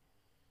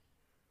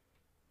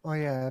 oh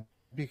yeah,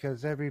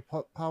 because every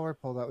power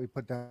pole that we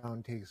put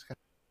down takes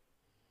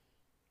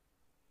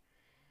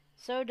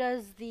So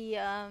does the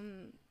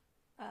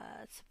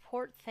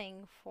support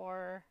thing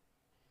for,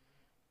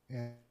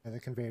 yeah, the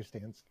conveyor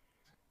stands.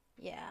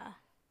 yeah.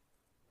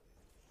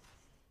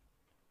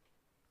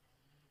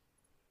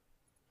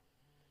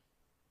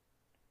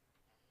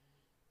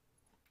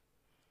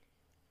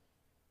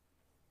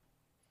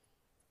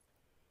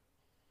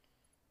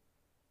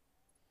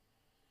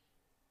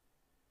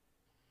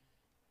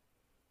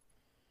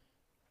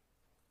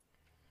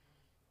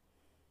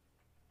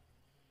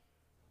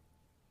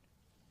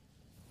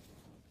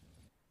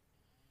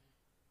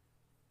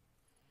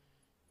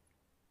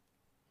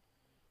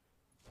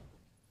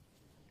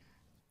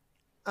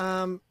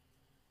 Um,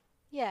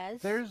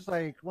 Yes. there's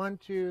like 1,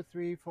 2,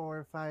 3,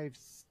 4, 5,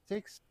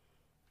 6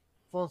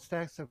 full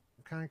stacks of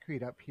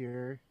concrete up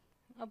here,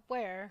 Up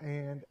where?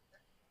 and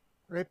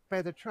right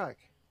by the truck,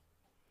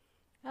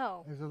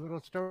 Oh, there's a little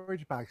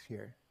storage box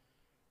here.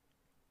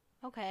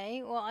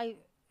 okay. Well,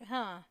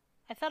 huh.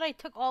 I thought I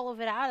took all of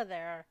it out of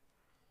there.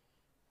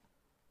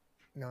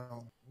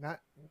 No, not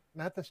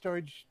the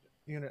storage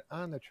unit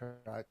on the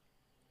truck,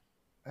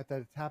 at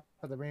the top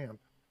of the ramp.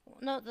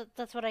 No,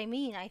 that's what I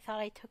mean. I thought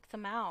I took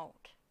them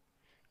out.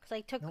 Because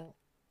I took, No.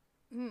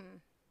 hmm.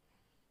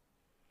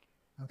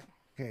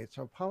 Okay,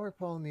 so power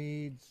pole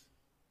needs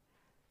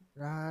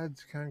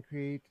rods,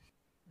 concrete,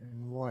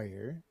 and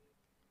wire,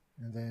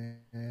 and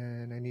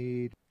then I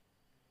need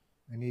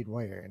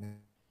wire, and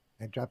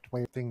I dropped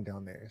wire thing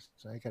down there,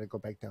 so I got to go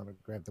back down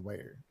and grab the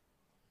wire.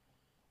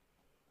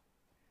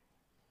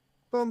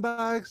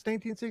 Boombox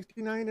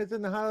 1969 is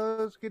in the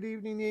house. Good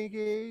evening,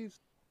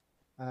 Yankees.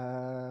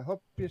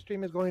 Hope your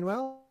stream is going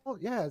well.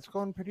 Yeah, it's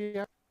going pretty.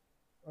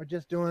 We're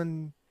just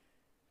doing.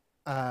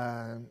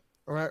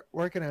 We're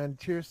working on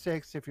tier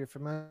 6. If you're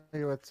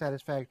familiar with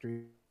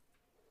Satisfactory,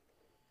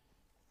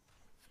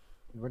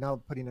 we're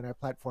now putting in our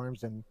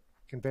platforms and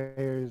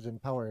conveyors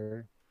and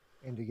power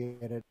in to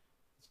get it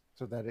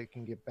so that it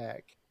can get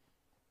back.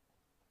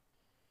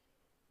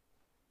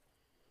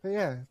 But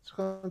yeah, it's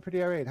going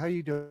pretty alright. How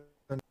you doing?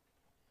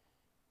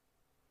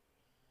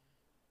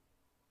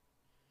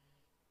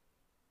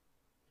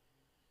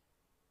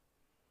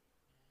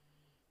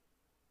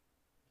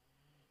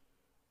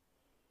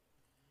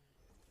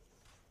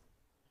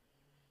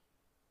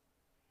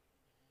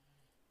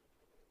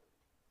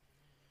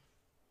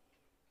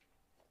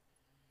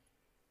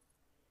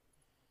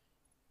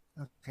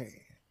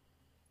 Okay.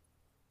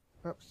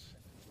 Oops.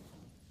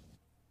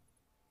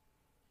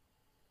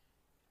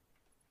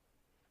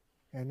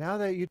 And now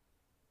that you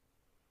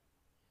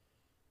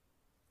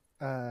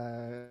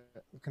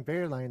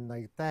conveyor line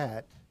like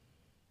that,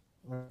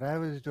 what I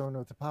was doing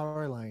with the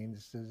power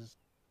lines is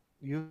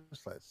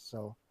useless.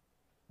 So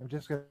I'm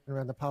just going to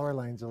run the power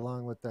lines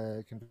along with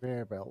the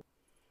conveyor belt.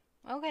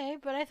 Okay,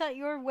 but I thought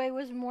your way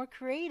was more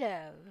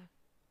creative.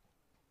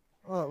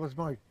 Well, it was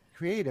more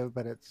creative,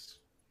 but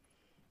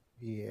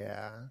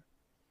yeah.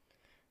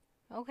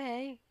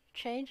 Okay,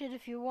 change it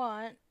if you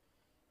want.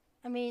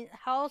 I mean,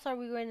 how else are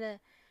we going to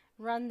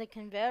run the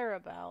conveyor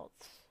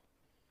belts?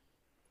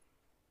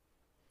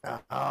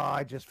 Oh,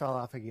 I just fell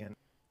off again.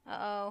 Uh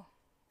oh.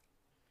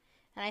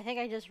 And I think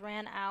I just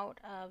ran out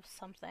of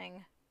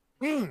something.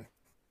 Mm.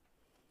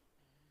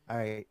 All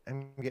right,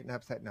 I'm getting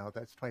upset now.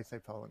 That's twice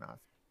I've fallen off.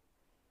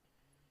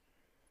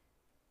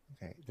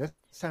 Okay, this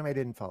time I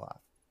didn't fall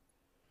off.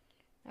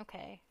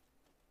 Okay.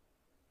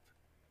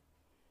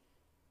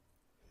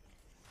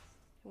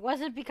 It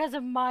wasn't because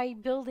of my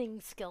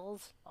building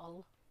skills.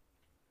 Oh,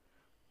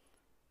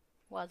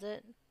 was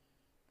it?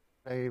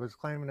 I was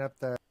climbing up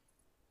the,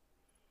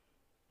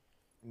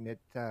 and it,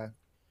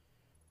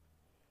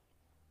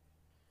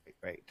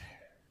 right.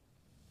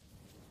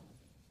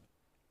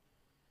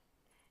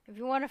 If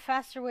you want a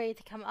faster way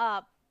to come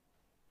up,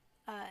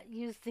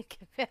 use the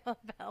conveyor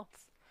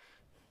belts.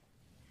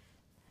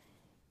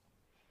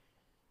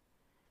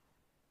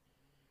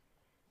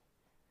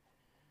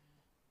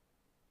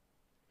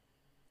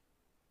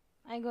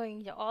 I'm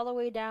going all the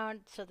way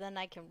down so then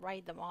I can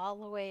ride them all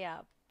the way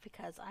up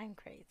because I'm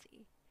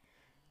crazy.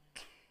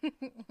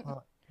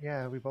 Well,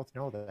 yeah, we both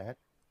know that.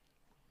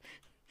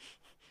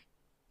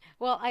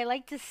 Well, I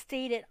like to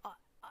state it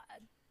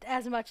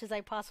as much as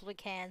I possibly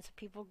can so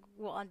people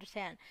will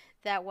understand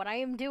that what I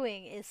am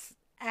doing is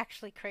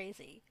actually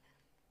crazy.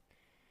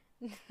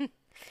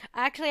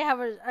 I actually have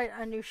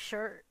a new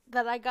shirt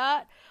that I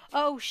got.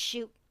 Oh,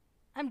 shoot.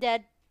 I'm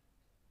dead.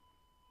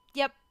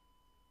 Yep.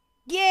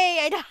 Yay,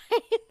 I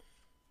died.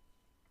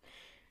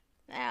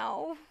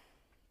 Ow.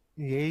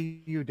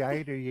 Yay, you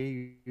died, or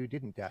yay, you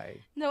didn't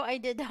die. No, I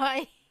did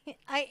die.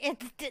 I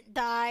instant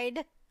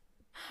died.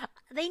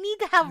 They need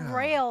to have Ah,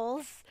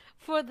 rails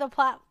for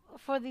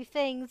the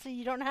thing so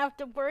you don't have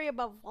to worry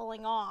about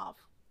falling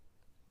off.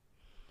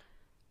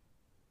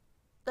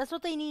 That's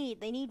what they need.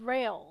 They need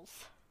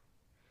rails.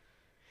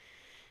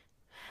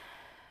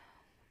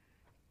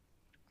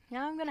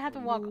 Now I'm gonna have to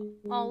walk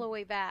all the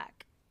way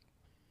back.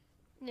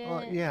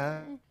 well,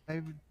 yeah,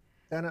 I've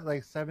done it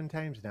like 7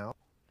 times now.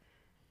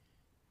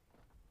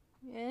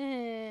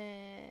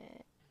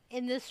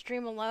 In this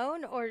stream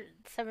alone, or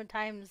 7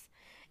 times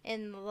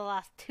in the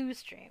last two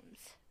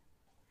streams?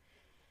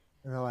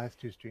 In the last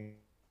two streams.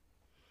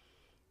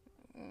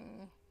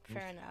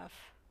 Fair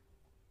enough.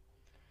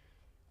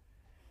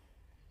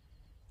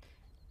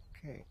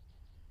 Okay,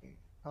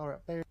 power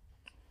up there.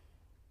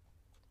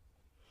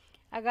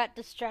 I got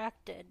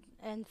distracted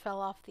and fell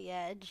off the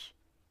edge.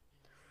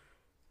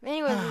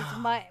 Anyways,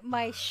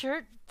 my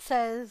shirt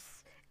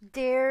says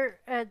dare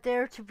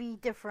to be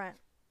different,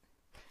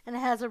 and it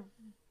has a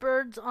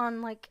birds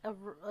on like a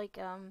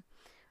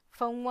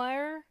foam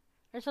wire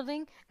or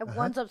something, and Uh-huh.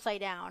 one's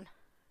upside down.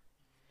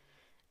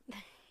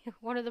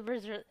 One of the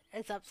birds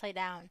is upside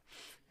down.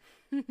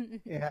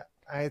 Yeah,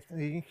 I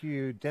think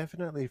you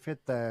definitely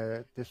fit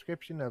the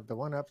description of the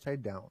one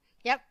upside down.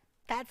 Yep,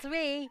 that's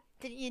me.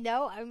 Didn't you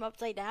know I'm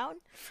upside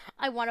down?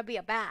 I want to be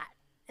a bat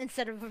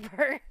instead of a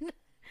bird,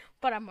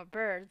 but I'm a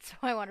bird, so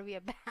I want to be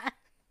a bat.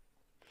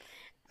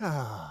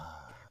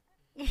 Ah,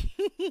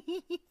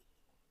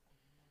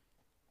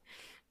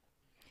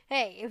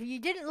 Hey, if you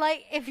didn't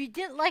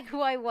like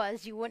who I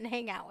was, you wouldn't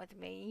hang out with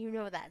me. You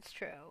know that's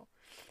true.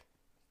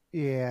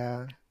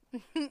 yeah,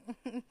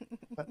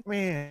 but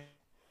man,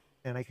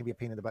 and I can be a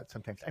pain in the butt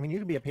sometimes. I mean, you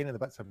can be a pain in the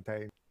butt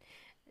sometimes.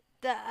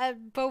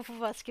 Both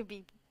of us could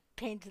be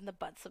pains in the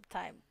butt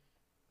sometime.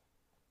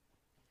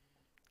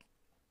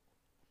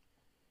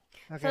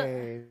 So,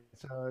 Okay,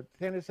 so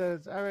Tanner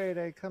says, all right,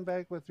 I come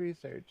back with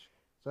research.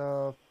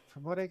 So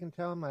from what I can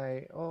tell,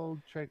 my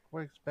old trick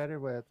works better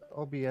with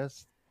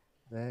OBS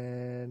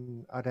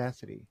than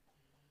Audacity.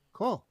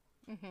 Cool.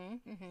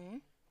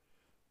 mhm.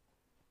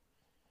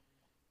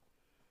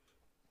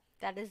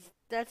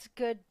 That's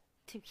good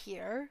to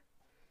hear.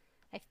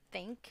 I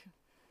think.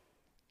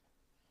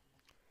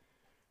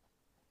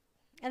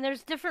 And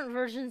there's different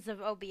versions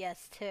of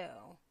OBS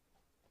too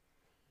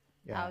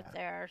Yeah. out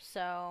there.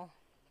 So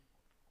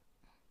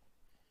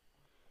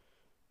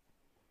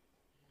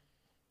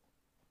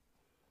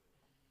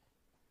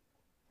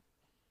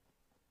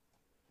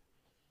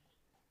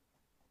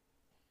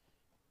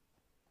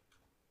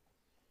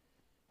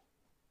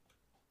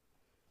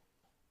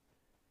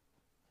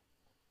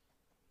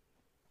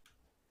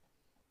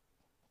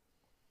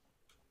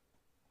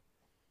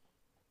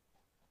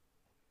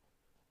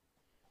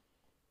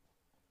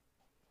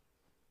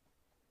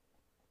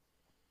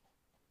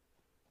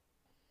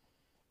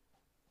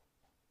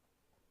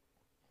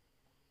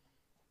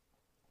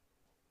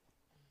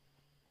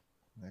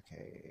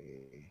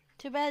Okay.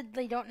 Too bad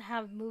they don't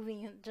have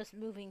just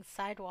moving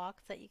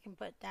sidewalks that you can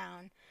put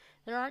down.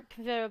 There aren't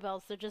conveyor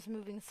belts, they're just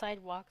moving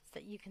sidewalks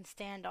that you can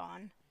stand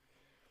on.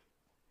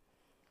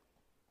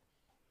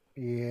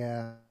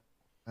 Yeah.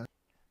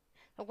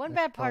 The one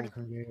They're bad part, called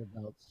conveyor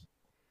belts.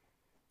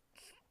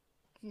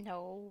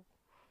 no.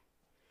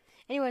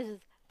 Anyways,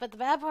 but the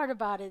bad part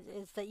about it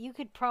is that you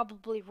could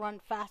probably run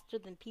faster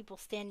than people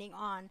standing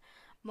on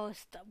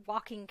most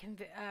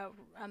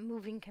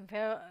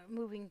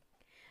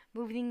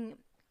moving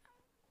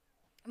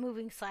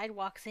moving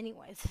sidewalks,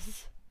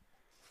 anyways.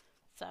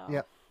 So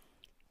Yep.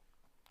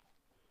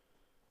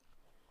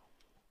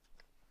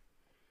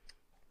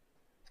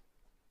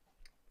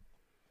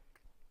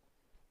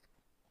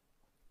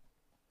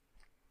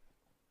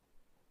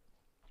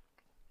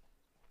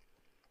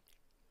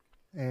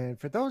 And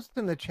for those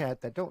in the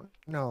chat that don't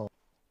know,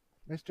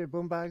 Mr.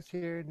 Boombox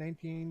here,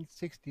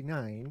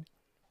 1969,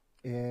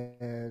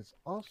 is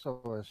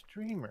also a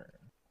streamer.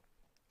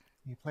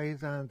 He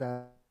plays on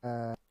the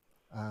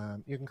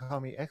You Can Call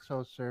Me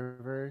EXO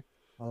server,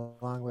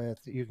 along with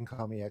You Can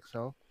Call Me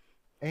EXO.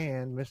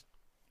 And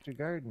Mr.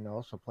 Garden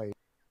also plays.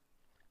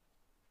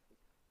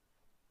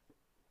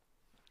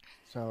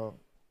 So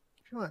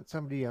if you want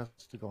somebody else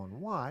to go and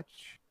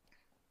watch,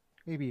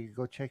 maybe you could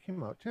go check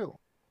him out too.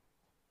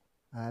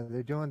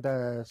 They're doing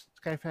the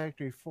Sky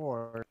Factory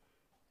 4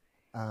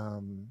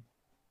 um,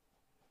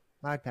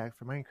 mod pack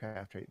for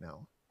Minecraft right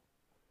now,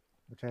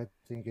 which I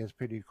think is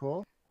pretty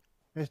cool.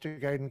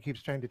 Mr. Garden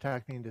keeps trying to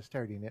talk me into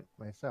starting it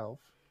myself.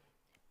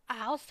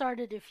 I'll start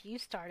it if you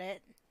start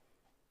it.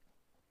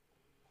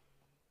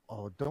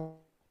 Oh,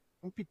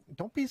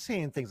 don't be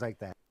saying things like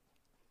that.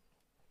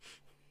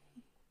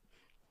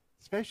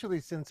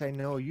 Especially since I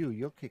know you,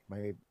 you'll kick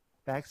my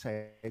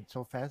backside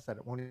so fast that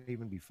it won't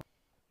even be fun.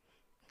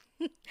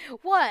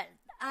 What?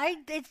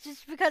 It's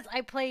just because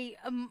I play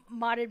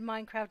modded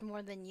Minecraft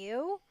more than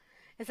you?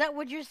 Is that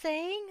what you're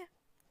saying?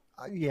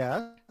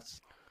 Yes.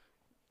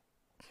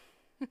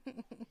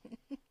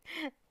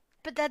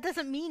 But that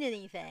doesn't mean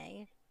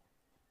anything.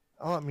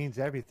 Oh, it means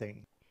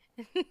everything.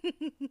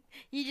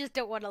 You just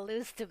don't want to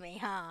lose to me,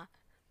 huh?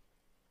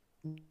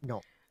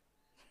 No.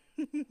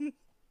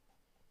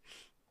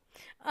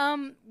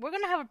 We're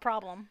gonna have a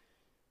problem.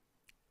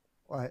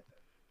 What?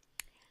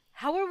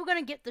 How are we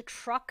gonna get the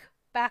truck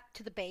back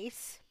to the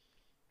base?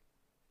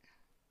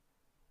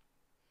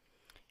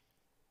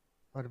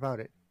 What about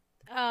it?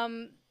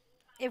 Um,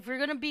 if we're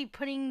gonna be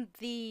putting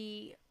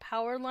the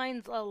power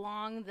lines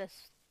along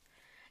this,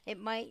 it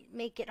might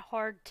make it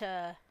hard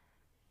to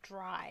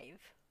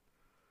drive.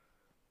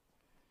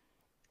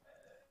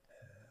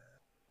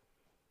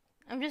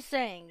 I'm just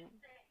saying,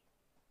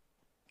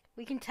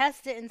 we can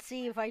test it and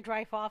see if I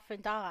drive off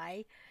and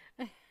die.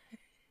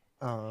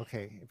 Oh,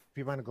 okay. If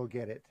you want to go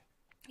get it,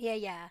 Yeah,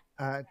 yeah.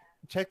 uh,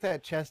 check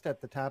that chest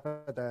at the top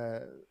of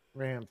the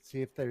ramp.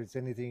 See if there's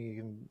anything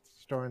you can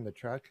store in the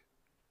truck.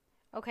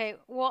 Okay,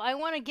 well, I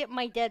want to get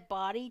my dead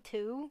body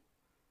too.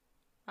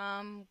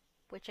 Um,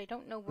 which I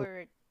don't know We'll where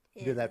it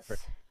do that is.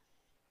 first.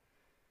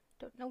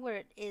 Don't know where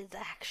it is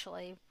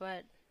actually,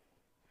 but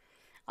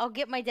I'll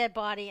get my dead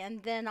body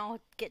and then I'll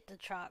get the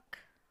truck.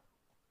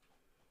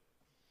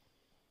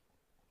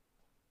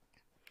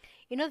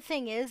 You know, the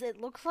thing is, it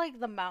looks like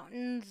the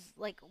mountains,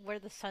 like where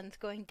the sun's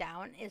going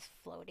down, is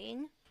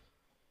floating.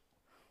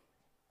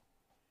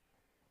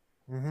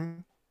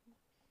 Mm-hmm.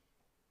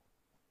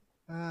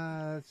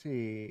 Let's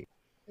see.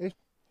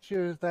 Issue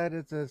is that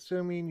it's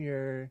assuming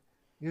you're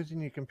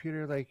using your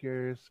computer like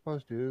you're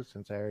supposed to,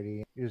 since I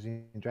already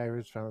using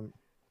drivers from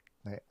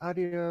my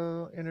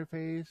audio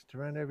interface to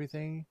run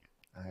everything.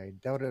 I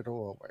doubt it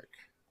will work.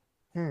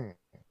 Hmm.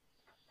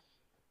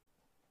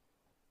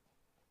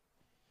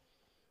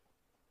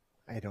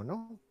 I don't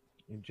know.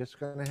 You're just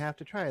gonna have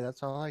to try.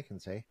 That's all I can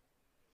say.